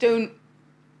I just don't.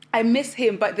 I miss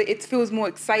him, but it feels more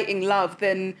exciting love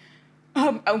than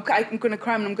I'm gonna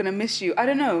cry and I'm gonna miss you. I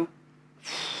don't know.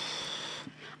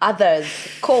 Others,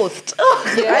 coast.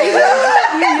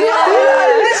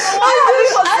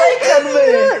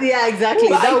 Yeah, exactly.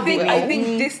 But That I would be think well. I think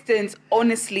distance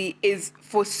honestly is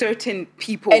for certain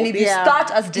people. And if you Yeah.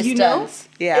 start as distance, You know?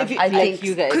 Yeah. If you- I like think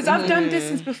you guys. Because I've done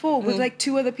distance before with like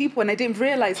 2 other people, and I didn't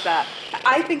realize that.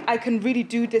 I think I can really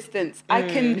do distance. I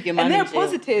can, You and there are manage it.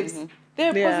 positives.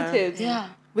 There are Yeah. positives. Yeah.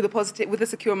 With a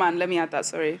secure man. Let me add that.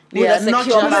 Sorry, Yeah, a not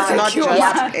secure just, man. not Secure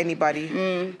just man.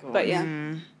 anybody. but yeah.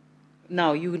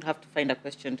 Now you would have to find a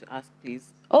question to ask, please.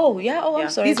 Oh, yeah. Oh, I'm Yeah.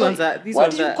 sorry. These ones are- these what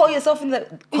ones did you are- call yourself in the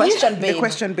question, babe? The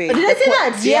question, babe. Did I say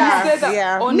that? Yeah. You said that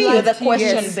Yeah. on Me, live the TV.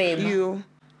 question, Yes, babe. you.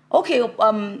 Okay,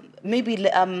 maybe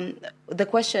the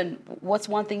question, what's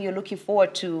one thing you're looking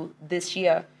forward to this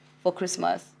year for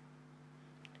Christmas?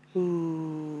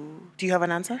 Ooh. Do you have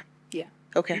an answer? Yeah.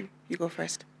 Okay, you go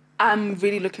first. I'm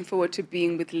really looking forward to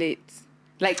being with Lid.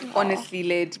 Like, honestly,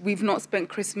 Lid, we've not spent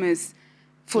Christmas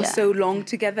for Yeah. so long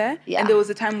together. Yeah. And there was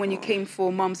a time when you came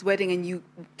for Mum's wedding and you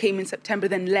came in September,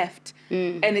 then left.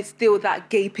 And it's still that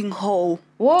gaping hole.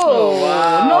 Whoa,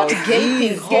 not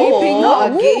gaping hole. Gaping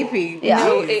Not hole. gaping. Yeah.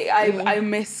 No, I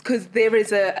miss, because there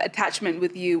is a attachment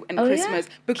with you and Oh, yeah? Christmas.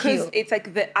 Because Cute. it's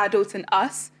like the adults and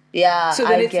us. Yeah, So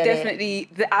then I it's get it. definitely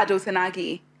the adults and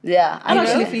Aggie. Yeah, I'm I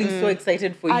actually know. feeling so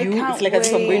excited for I you. can't It's like as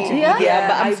if I'm going to be wait. Yeah. there,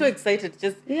 but I'm I've- so excited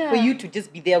just Yeah. for you to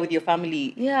just be there with your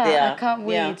family. Yeah, there. I can't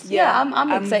wait. Yeah. Yeah, I'm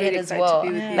I'm excited really as excited well. to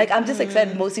be with you. Like, I'm just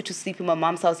excited mostly to sleep in my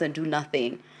mom's house and do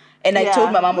nothing. And I Yeah.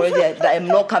 told my mom already that I'm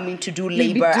not coming to do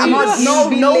labor. I'm doing- not, no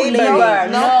you'll be labor.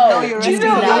 laboring. No. you're Do you resting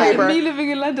know, in like, labor. me living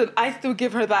in London, I still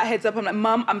give her that heads up. I'm like,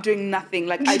 Mom, I'm doing nothing.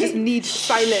 Like, I just need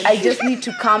silence. I just need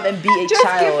to come and be a Just give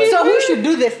child. me- So who should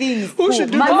do the things? Who should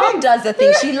do My the mom thing? does the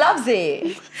thing. She loves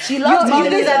it. She loves You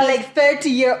it. guys are like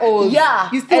 30-year-olds. Yeah.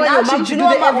 You still want your mom to do you do know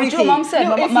the what my everything. mom said?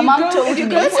 No, my if my you mom go- told if you me.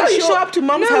 go That's for how a you show short- up to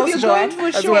mom's No, if house, you're Joanne, going for a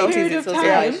as short well. period of So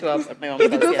yeah, I time, show up at my mom's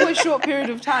if you house, go yeah. for a short period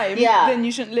of time, Yeah. then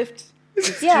you shouldn't lift.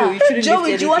 Yeah. true. You shouldn't Joey,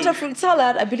 lift do you want a anything. fruit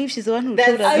salad? I believe she's the one who That's,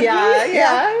 told us.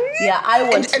 yeah. Yeah, I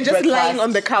want And just lying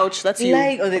on the couch. That's you.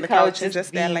 Lying on the couch, and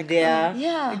just there being like there.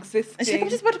 Yeah. Existing. And she's like, I'm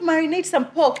just about to marinate some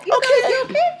pork. You Okay, guys, yeah. you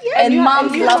okay? Yeah. And you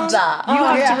moms you love have- that. You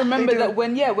have yeah, to remember they do.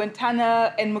 that when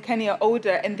Tana and Mukeni are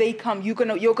older and they come, you're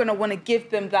gonna want to give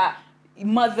them that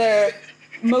mother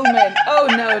moment. Oh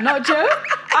no, not Joe.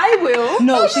 I will.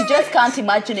 No, she just can't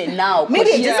imagine it now. 'cause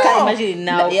Maybe I she- just can't imagine it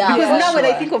now. Yeah, because for now when I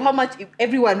sure. think of how much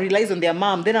everyone relies on their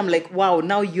mom, then I'm like, wow,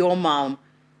 now your mom.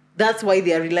 That's why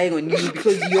they are relying on you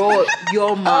because you're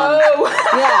your mom. Oh.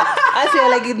 Yeah. I say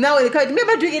like now in the car,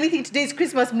 remember doing anything today? It's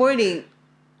Christmas morning.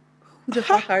 Who the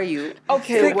fuck are you?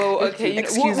 Okay, well, okay. You know,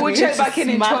 Excuse we'll me. check back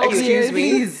in Smack 12 years. Excuse me.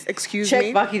 Please. Excuse Check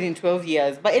me. back in 12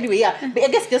 years. But anyway, yeah. But I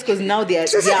guess just because now they're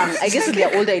young, I guess when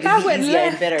they're older, it'll That be went easier and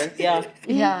left. better. Yeah.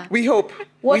 Yeah. We hope.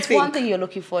 What's we think. one thing you're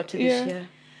looking forward to this Yeah.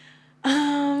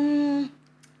 year?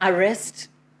 A rest.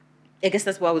 I guess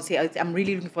that's what I would say. I'm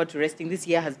really looking forward to resting. This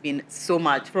year has been so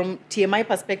much. From TMI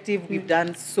perspective, we've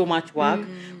done so much work.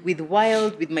 With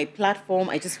Wild, with my platform,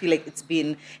 I just feel like it's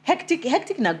been hectic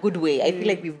in a good way. I feel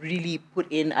like we've really put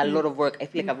in a lot of work. I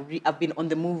feel like I've been on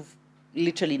the move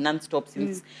literally nonstop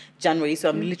since January. So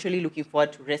I'm literally looking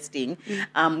forward to resting.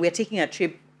 We're taking a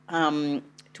trip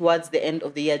towards the end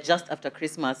of the year, just after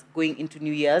Christmas, going into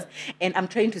New Year's. And I'm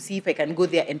trying to see if I can go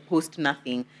there and post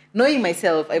nothing. Knowing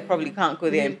myself, I probably can't go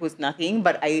there and post nothing,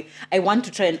 but I want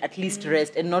to try and at least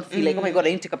rest and not feel like, oh my God, I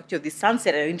need to take a picture of this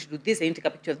sunset, I need to do this, I need to take a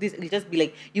picture of this. It'll just be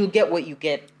like, you'll get what you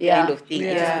get Yeah. kind of thing.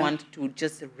 I Yeah. just want to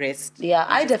just rest. Yeah,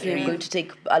 I definitely am going to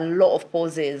take a lot of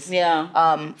pauses. Yeah.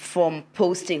 From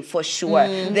posting for sure.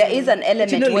 There is an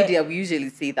element You know, where, Lydia, we usually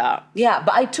say that. yeah,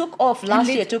 but I took off last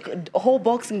year. I took a whole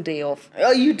Boxing Day off.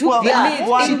 Oh, you took Well, yeah. at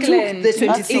least She took England. the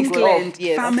 26th England. off.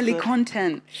 Yes. Family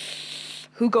content.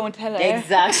 Who go and tell her?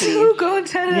 Exactly. Who go and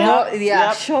tell her? No, yeah,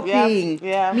 Yep, shopping.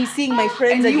 yeah. Me seeing my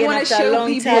friends And you again wanna after a show long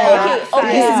people, time. okay,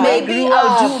 Okay,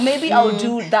 Yeah. maybe I'll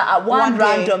do that at one One day,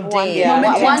 random one day. day. Yeah.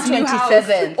 Mama Tim's new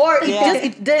 127th. Or it Yeah. just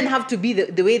it doesn't have to be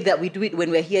the way that we do it when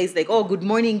we're here. It's like, oh, good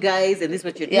morning, guys, and this is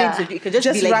what you're doing. Yeah. So it could just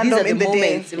Just be like these random are the in the day.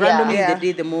 moments, random Yeah. in the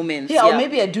day, the moments. Yeah, or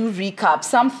maybe I do recap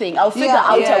something. I'll figure Yeah,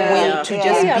 out yeah, a way yeah. to Yeah.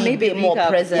 just Yeah, be a maybe bit more recap.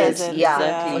 present. Yes, Yeah,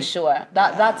 exactly. for sure.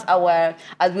 That's our.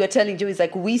 As we were telling Joe, it's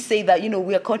like we say that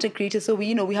we are content creators, so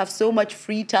we have so much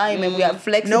free time and we are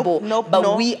flexible. Nope, but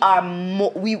no. we are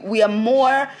we are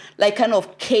more like kind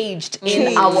of caged in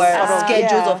Caged, our sort of,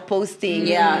 schedules yeah. of posting.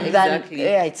 Yeah, than- exactly.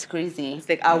 Yeah, it's crazy. It's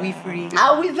like, are we free?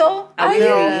 Are we though? Are we you?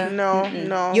 free?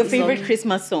 No. Your favorite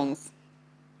Christmas songs?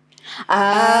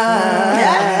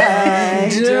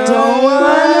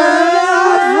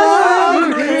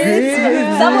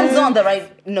 Someone's on the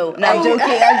right. No, I'm joking.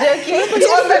 I'm joking.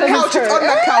 It's on the couch. It's on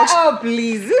the couch. Oh,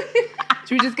 please.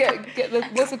 Should we just get the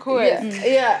what's the chorus?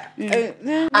 Yeah.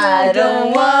 I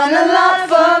don't want a lot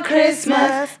for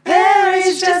Christmas. There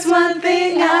is just one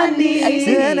thing I need.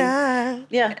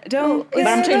 Yeah. Don't. But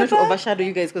I'm trying not to overshadow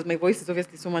you guys because my voice is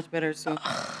obviously so much better. So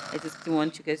I just don't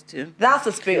want you guys to. That's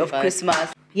the spirit of Feel bad.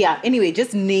 Christmas. Yeah. Anyway,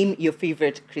 just name your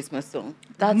favorite Christmas song.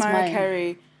 That's Mariah mine.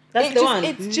 Carey. That's It the just, one.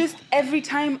 It's just every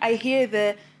time I hear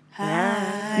the.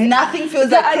 Nothing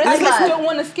feels like I Christmas. just don't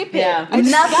want to skip it. Yeah. I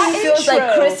just- Nothing that feels like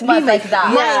intro. Christmas like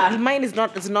that. Yeah. Mine is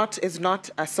not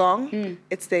a song.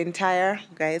 It's the entire,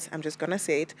 guys, I'm just gonna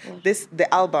say it.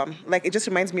 The album. Like it just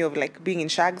reminds me of like being in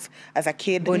Shags as a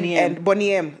kid. Boney M. And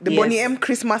Boney M. The Yes. Boney M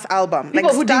Christmas album. People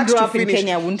like who didn't start grow to up in finish.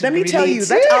 Kenya wouldn't Let me tell you, relate.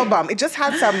 that album, it just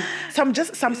had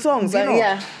some songs, you know.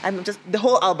 Yeah. And just the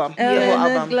whole album. The whole A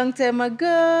album. long time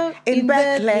ago In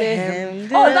Bethlehem.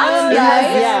 Oh, that's Yeah.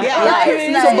 nice. Yeah. Yeah.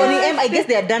 Nice, So nice. Boney M, I guess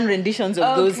they are done renditions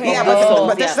of those. Okay. Yeah, of those but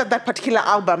songs. just Yeah. that particular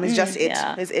album is just it.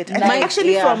 Yeah. Is it? And Nice. I'm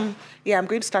actually Yeah. I'm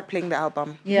going to start playing the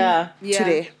album Yeah. Yeah.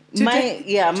 today. My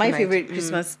Tonight. favorite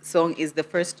Christmas song is the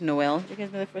First Noel. You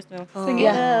guys know the First Noel? Sing it.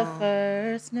 Yeah. The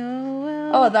First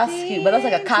Noel. Oh, that's cute. But that's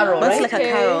like a carol, That's right? like a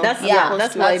Okay. carol. That's Yeah,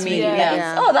 that's what I that's mean. really Yeah.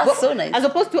 nice. Oh, that's so nice. As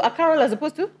opposed to a carol, as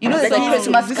opposed to It's Like like these-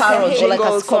 Christmas these carols or like a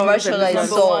jingles, songs and commercialized this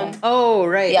song. Oh,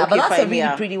 right. Yeah, okay, but that's a fine, really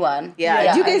yeah. pretty one.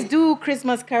 Yeah. Do you guys do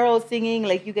Christmas carol singing?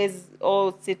 Like you guys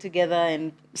all sit together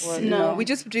and what? No, we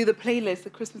just do the playlist, the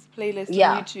Christmas playlist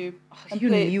Yeah. on YouTube. And You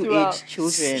play it new throughout. age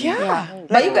children. Yeah.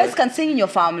 But you guys can sing in your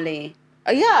family.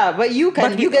 Yeah, but you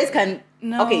can. You guys can.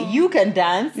 No. Okay, you can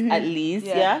dance at least.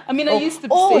 Yeah. I mean, I used to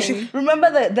Oh, sing.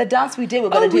 remember the dance we did? We're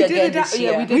going to do we it did again a da- this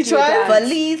year. yeah, we did Which do a one? dance.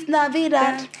 Feliz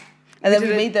Navidad. And then we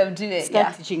did it. made them do it. Start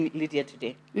Yeah. teaching Lydia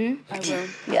today. I will.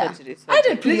 Yeah. Today, so- I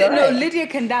did pretty Lydia, no, alright. Lydia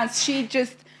can dance. She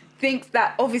just thinks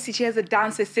that obviously she has a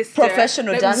dancer sister.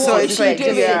 Professional dancer what sister, she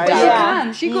does, yeah, but she yeah.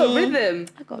 can. She got rhythm.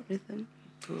 I got rhythm.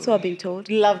 So I've been told.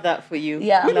 Love that for you.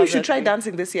 Yeah. Maybe we Love should that try for you.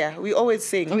 dancing this year. We always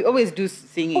sing. We always do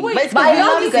singing. wait, but it's but I 'cause we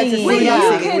love you guys to singing. sing. Wait, love you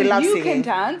singing. can We love you singing. can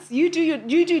dance. You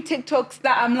do TikToks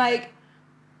that I'm like,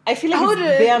 I feel like hold it's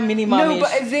it. bare minimum. No,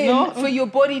 but as in for your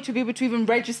body to be able to even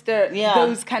register Yeah.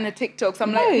 those kind of TikToks,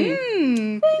 I'm like,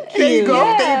 There you go.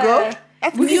 Yeah. There you go.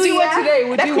 That's We could do one today.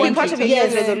 We'll That do could be one part of your TikTok.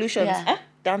 New Year's resolutions. Yeah.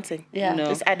 Dancing. Yeah. No.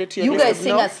 Just add it to your You list guys of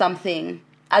sing no. us something.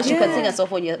 As you can sing us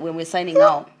off when we're signing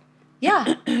out.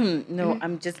 Yeah. No,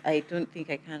 I don't think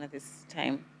I can at this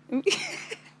time.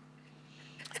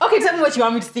 Okay, tell me what you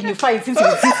want me to sing. You fine since you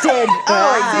insisted. Sing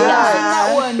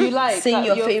that one you like. Sing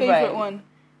your favorite. one.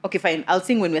 Okay, fine. I'll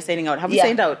sing when we're signing out. Have we Yeah.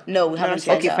 signed out? No, we haven't Not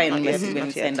signed Okay, out. fine. Not When yet. we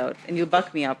Not yet. signed out, and you'll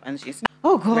back me up. And she's.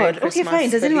 Oh God. Merry Okay, Christmas, fine.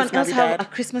 Does anyone Feliz else have Navidad. a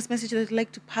Christmas message they'd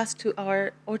like to pass to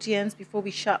our audience before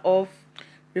we shut off?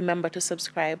 Remember to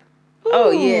subscribe.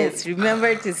 Oh yes,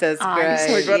 remember to subscribe.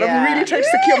 Oh my God, Yeah. I'm really trying to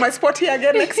secure my spot here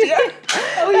again next year.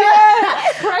 Oh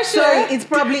yeah, pressure. Sorry, it's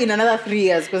probably in another 3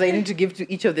 years because I need to give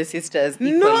to each of the sisters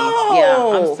equally. No. Yeah,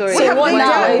 I'm sorry. So what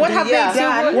now? What have they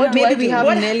done? What do I Maybe we do? have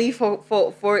What- Nelly for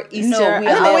Easter. No, we and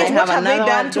have- then Oh, I wait, have what have they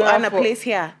another done one to earn a for- place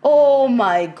here? Oh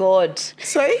my God.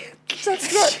 Sorry?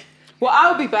 That's not. Well,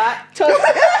 I'll be back.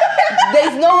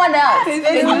 There's no one else.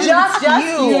 It's just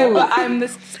you. Yeah, but I'm the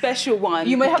special one.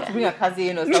 You might have to bring a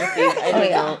cousin or something. I don't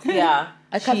yeah. know. Yeah.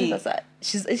 I can't think of that.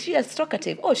 Is she a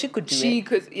talkative? Oh, she could do She it.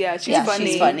 could. Yeah, she's Yeah, funny.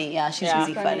 she's funny. Yeah, she's Yeah.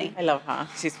 really funny. I love her.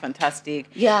 She's fantastic.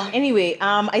 Yeah. Anyway,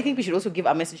 I think we should also give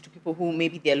a message to people who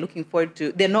maybe they're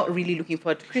not really looking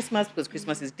forward to Christmas because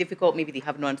Christmas is difficult. Maybe they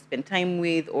have no one to spend time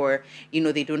with, or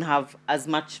they don't have as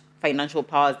much financial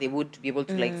power as they would to be able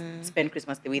to like spend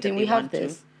Christmas the way that Do they we have want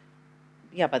this? to.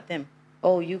 Yeah, but them.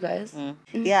 Oh, you guys.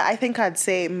 Yeah, I think I'd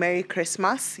say Merry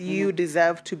Christmas. You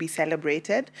deserve to be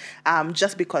celebrated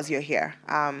just because you're here.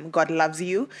 God loves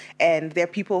you, and there are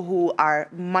people who are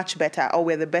much better, or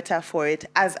we're the better for it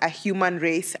as a human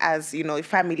race, as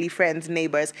family, friends,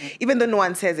 neighbors. Even though no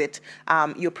one says it,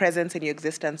 your presence and your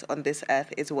existence on this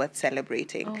earth is worth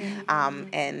celebrating.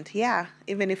 And yeah,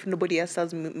 even if nobody else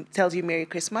tells you Merry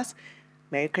Christmas.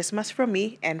 Merry Christmas from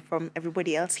me and from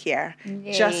everybody else here,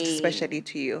 just Yay. especially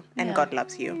to you. And Yeah. God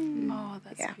loves you. Oh,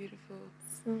 that's Yeah. beautiful.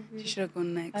 She should have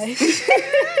gone next.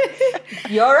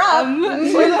 You're up.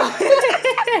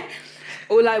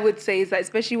 All I would say is that,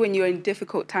 especially when you're in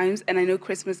difficult times, and I know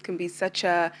Christmas can be such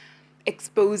a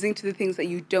exposing to the things that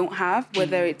you don't have,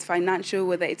 whether it's financial,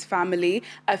 whether it's family.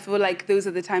 I feel like those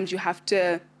are the times you have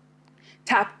to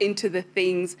tap into the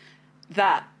things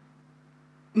that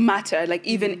matter, like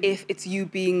even if it's you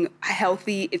being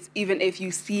healthy, it's even if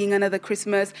you seeing another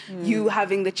Christmas, you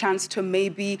having the chance to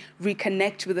maybe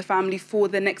reconnect with the family for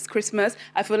the next Christmas.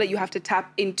 I feel like you have to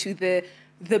tap into the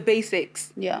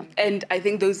basics. Yeah. And I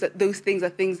think those things are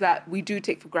things that we do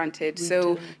take for granted.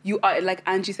 So you are, like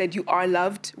Angie said, you are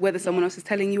loved, whether someone else is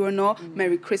telling you or not.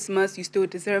 Merry Christmas, you still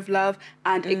deserve love,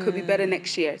 and it could be better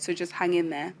next year. So just hang in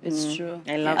there. It's true.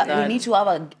 I love that. We need to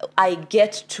have I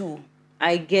get to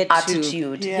I get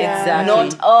attitude. Yeah. Exactly.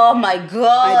 Not, oh my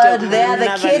God, don't they're the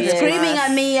never kids get screaming it.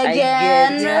 at me I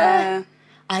again. get Yeah.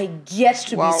 I get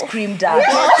to Wow. be screamed at.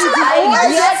 I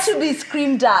get to be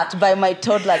screamed at by my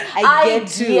toddler. I get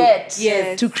to- get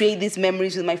yes. to create these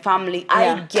memories with my family.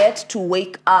 Yeah. I get to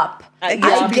wake up. I I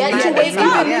get get to to be wake mad.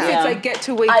 up. Even if Yeah. it's like get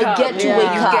to wake I up. get to Yeah.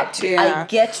 wake You up. get to. I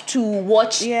get to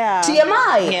watch Yeah.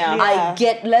 TMI. Yeah. I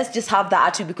get. Let's just have that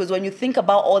attitude, because when you think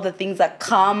about all the things that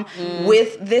come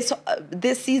with this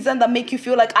season that make you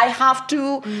feel like I have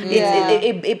to,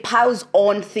 it piles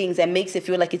on things and makes it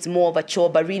feel like it's more of a chore.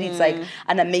 But really, it's like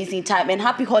an amazing time. And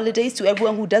happy holidays to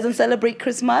everyone who doesn't celebrate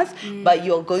Christmas, but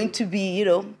you're going to be,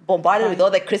 bombarded with all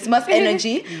the Christmas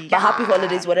energy. But happy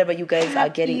holidays, whatever you guys are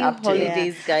getting up to.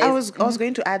 holidays, guys. I was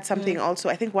going to add something also.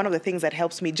 I think one of the things that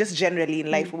helps me just generally in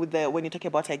life with when you're talking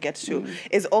about I get to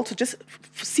is also just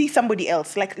see somebody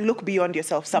else, like look beyond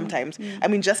yourself sometimes. I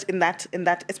mean, just in that,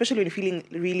 especially when you're feeling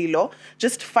really low,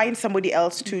 just find somebody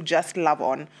else to just love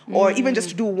on, or even just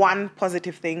to do one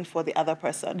positive thing for the other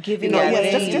person. Giving yes,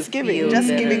 away, just giving, feel just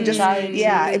better. giving, just Charity.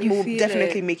 yeah, Make it you will feel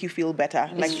definitely it. make you feel better.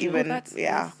 Like true. even That's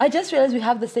yeah. I just realized we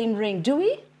have the same ring. Do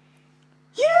we?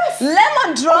 Yes. Lemon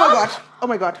Oh drop. my god. Oh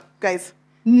my god, guys.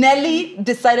 Nelly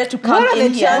decided to come What are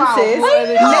in the here. chances?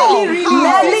 Wow. Nelly really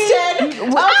Nelly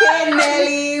insisted. Okay,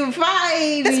 Nelly, fine.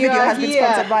 Hi, This we video are has been here.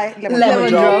 sponsored by Lemon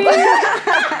Drop.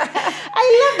 I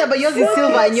love that, but yours is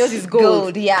silver and yours is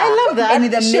gold. Yeah. I love that. And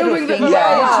in the middle Showing the finger.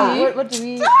 variety. Wow. What do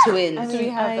we? Twins. we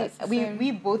have that's the same.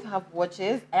 we both have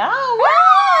watches. Oh,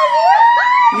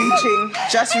 reaching,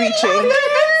 just reaching.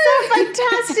 that's so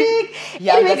fantastic.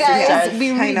 Yeah, anyway, that's guys, sisters.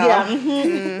 we I really know.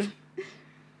 Mhm.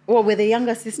 Well, we're the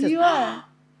younger sisters. You are.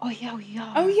 Oh yeah, we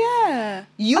are. Oh yeah.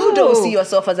 You Oh. don't see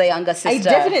yourself as a younger sister. I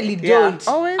definitely Yeah. don't.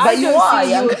 Always. But you don't are a see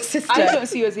you- younger sister. I don't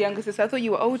see you as a younger sister. I thought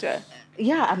you were older.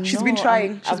 Yeah, I'm She's been not.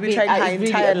 trying. She's I've been trying her I really,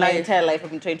 entire my life. entire life. I've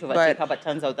been trying to overtake But- her, but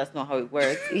turns out that's not how it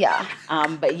works. Yeah.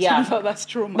 But yeah, So that's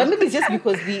trauma. but maybe it's just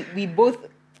because we both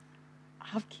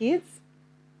have kids.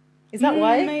 Is that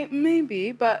why?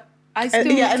 Maybe, but I still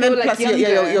And, yeah, and feel then like plus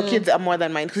younger. your kids are more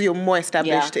than mine because you're more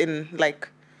established in like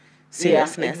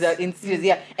seriousness. Yeah, exactly. In serious,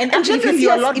 yeah. And And actually, if you generally see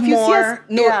you're us, a lot if you see us, more-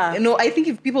 no, yeah. no, I think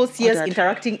if people see us Ordered.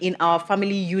 interacting in our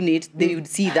family unit, they would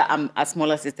see that I'm a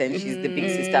smaller sister and she's the big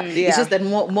sister. Yeah. It's just that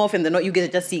more often than not, you guys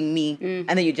are just seeing me, and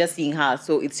then you're just seeing her.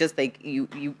 So it's just like yeah.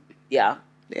 Yeah.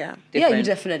 Yeah, you different.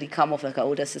 definitely come off like an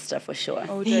older sister for sure.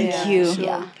 Older, Thank yeah. you.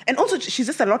 Yeah. And also she's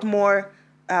just a lot more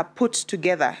put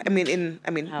together.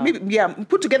 How? Maybe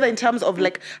put together in terms of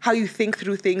like how you think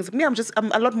through things. Me, I'm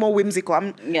a lot more whimsical.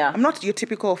 I'm not your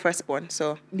typical firstborn.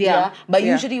 So Yeah. But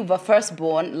Yeah. usually with a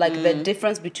firstborn, like the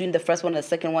difference between the first one and the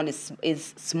second one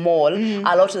is small.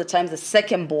 A lot of the times the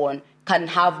secondborn can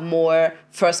have more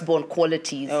firstborn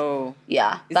qualities. Oh.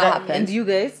 Yeah, Is that And happens. you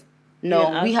guys?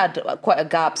 No, Yeah. we had quite a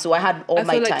gap, so I had all I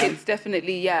my feel like time. it's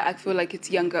definitely I feel like it's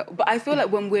younger, but I feel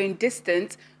like when we're in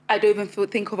distance, I don't even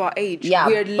think of our age. Yeah,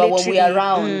 we're but when literally we're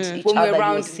around each when other, we're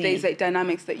around, you'll see. there's like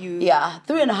dynamics that you. Yeah,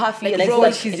 3.5 years. Like is Rowan,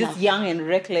 like she's enough. just young and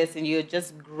reckless, and you're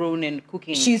just grown and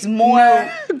cooking. She's more.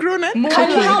 grown up.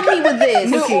 Can you help me with this?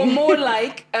 No, or more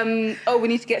like, we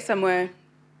need to get somewhere.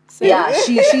 So, Yeah,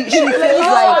 she feels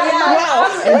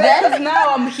like. And then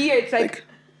now I'm here. It's like.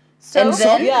 And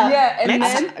then And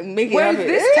Next. then Make it whereas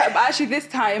happen. this time, actually this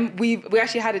time we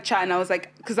actually had a chat, and I was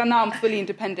like, because now I'm fully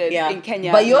independent Yeah. in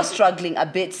Kenya. But you're struggling a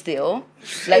bit still.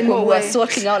 Like In when what we're way?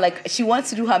 sorting out, like she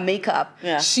wants to do her makeup.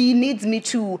 Yeah. She needs me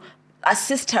to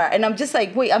assist her, and I'm just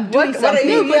like, wait, I'm doing what are something.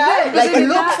 you- yeah. Like But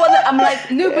look that- for the. I'm like,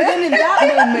 No, but then in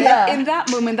that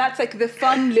moment, Yeah. that's like the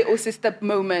fun little sister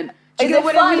moment. Do is you know it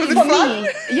what fun I mean? for me?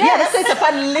 Yeah, that's like a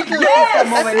fun little sister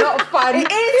moment, not fun.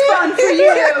 It is fun for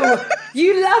you.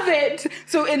 You love it.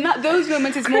 So in those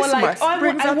moments, it's more like, Christmas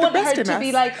brings I out the want best her in to us.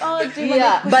 be like, oh, do you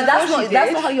Yeah, want but that's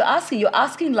not how you're asking. You're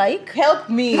asking like, Help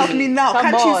me. Help me now. Come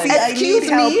Can't on. you see I Excuse need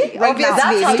help me? right now? Obviously, That's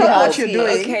how you you're Stop what asking. you're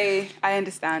doing. Okay, I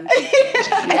understand.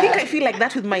 I think I feel like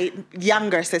that with my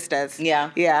younger sisters. Yeah.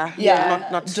 Yeah. Yeah.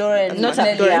 Not Doran, not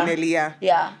Nelly, Doran, yeah. Nelly, yeah.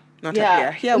 yeah. Not Yeah. up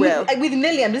here. Yeah, well. With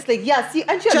Nelly, I'm just like, yeah, see,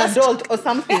 aren't you Just- an adult or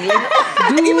something?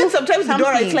 Like, do Even sometimes with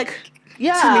Dora, something. it's like,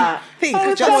 yeah. think.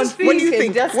 Oh, Just, what do you think,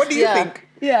 think? just- What do you yeah. think?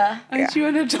 Yeah. Aren't you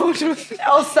an adult?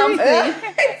 Or something.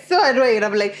 It's so annoying.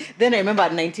 I'm like, then I remember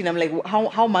at 19, I'm like,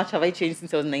 how much have I changed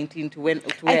since I was 19 to where I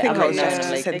think am I was now? just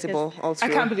I'm like, sensible also. I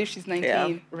can't believe she's 19.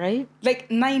 Yeah. Right?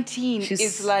 Like 19 She's-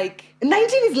 is like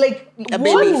 19 is like A what?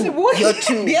 baby. What? You're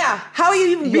two. Yeah. How are you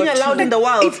even being You're allowed two. in the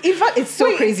world? It's in fact it's so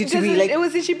Wait, crazy to me. doesn't- Like it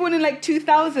was she born in like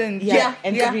 2000? yeah, Yeah,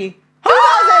 and yeah. 3.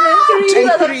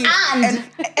 2003. And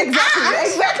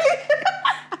Exactly.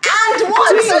 and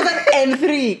what?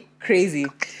 2003. Crazy.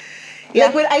 Yeah.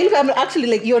 Like when I look, I'm actually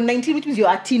like, you're 19, which means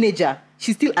you're a teenager.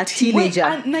 She's still a teenager.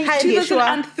 Wait, and Hi, Yeshua.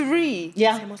 2003.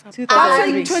 Yeah. That's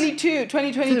 2003. like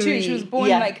 2022. She was born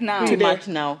Yeah, like now. pretty much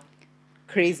now.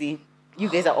 Crazy. You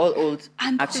guys are all old,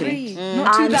 And actually. 3,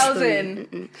 not And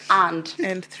 2000. And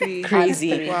And 3.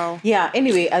 Crazy. Wow. Yeah,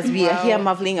 anyway, as we are here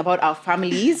marveling about our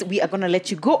families, we are going to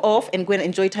let you go off and go and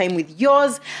enjoy time with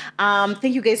yours.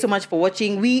 Thank you guys so much for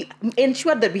watching. We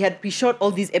ensured that we had pre-shot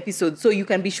all these episodes, so you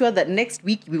can be sure that next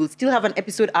week we will still have an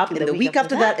episode up, and the week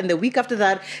after that, and the week after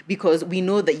that, because we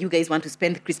know that you guys want to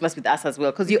spend Christmas with us as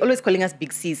well, because you're always calling us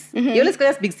Big Sis. You always call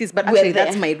us Big Sis, but We're actually there.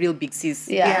 that's my real Big Sis.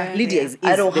 Yeah. Lydia is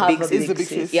I don't the have Big a Sis. big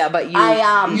sis. Yeah, but you, I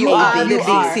am you maybe. are the You Big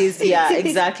are. Sis. Yeah,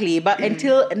 exactly. But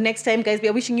until next time, guys, we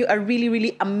are wishing you a really,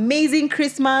 really amazing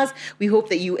Christmas. We hope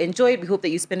that you enjoy it. We hope that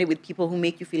you spend it with people who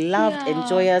make you feel loved and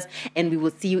joyous. And we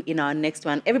will see you in our next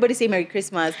one. Everybody say Merry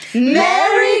Christmas.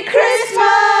 Merry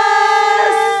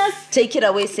Christmas! Take it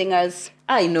away, singers.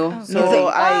 I know. No, Sorry. go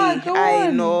I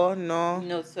on. no.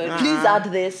 No, sorry. Please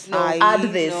add this. I- add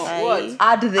this. No, what?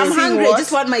 Add this. I'm hungry. what? I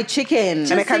just want my chicken.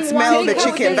 And I can sing smell one the thing.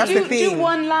 chicken. That's the Do thing.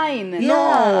 one line.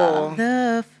 No.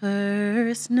 The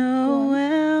first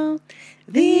Noel,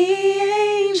 the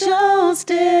angels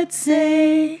did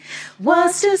say,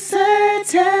 was to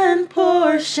certain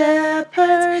poor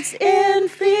shepherds in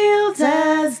fields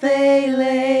as they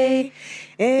lay.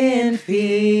 in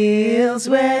fields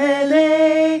where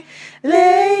they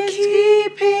lay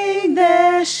keeping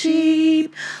their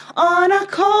sheep on a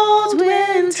cold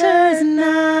winter's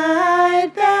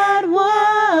night that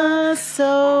was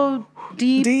so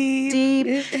deep.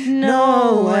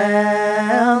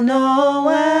 Noel,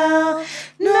 Noel,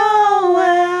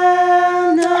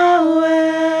 Noel,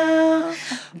 Noel.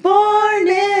 Born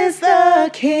is the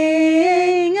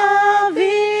King of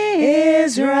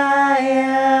Israel.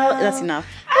 That's enough.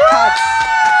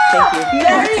 Thank you.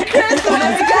 Merry Christmas,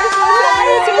 guys!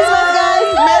 Merry Christmas.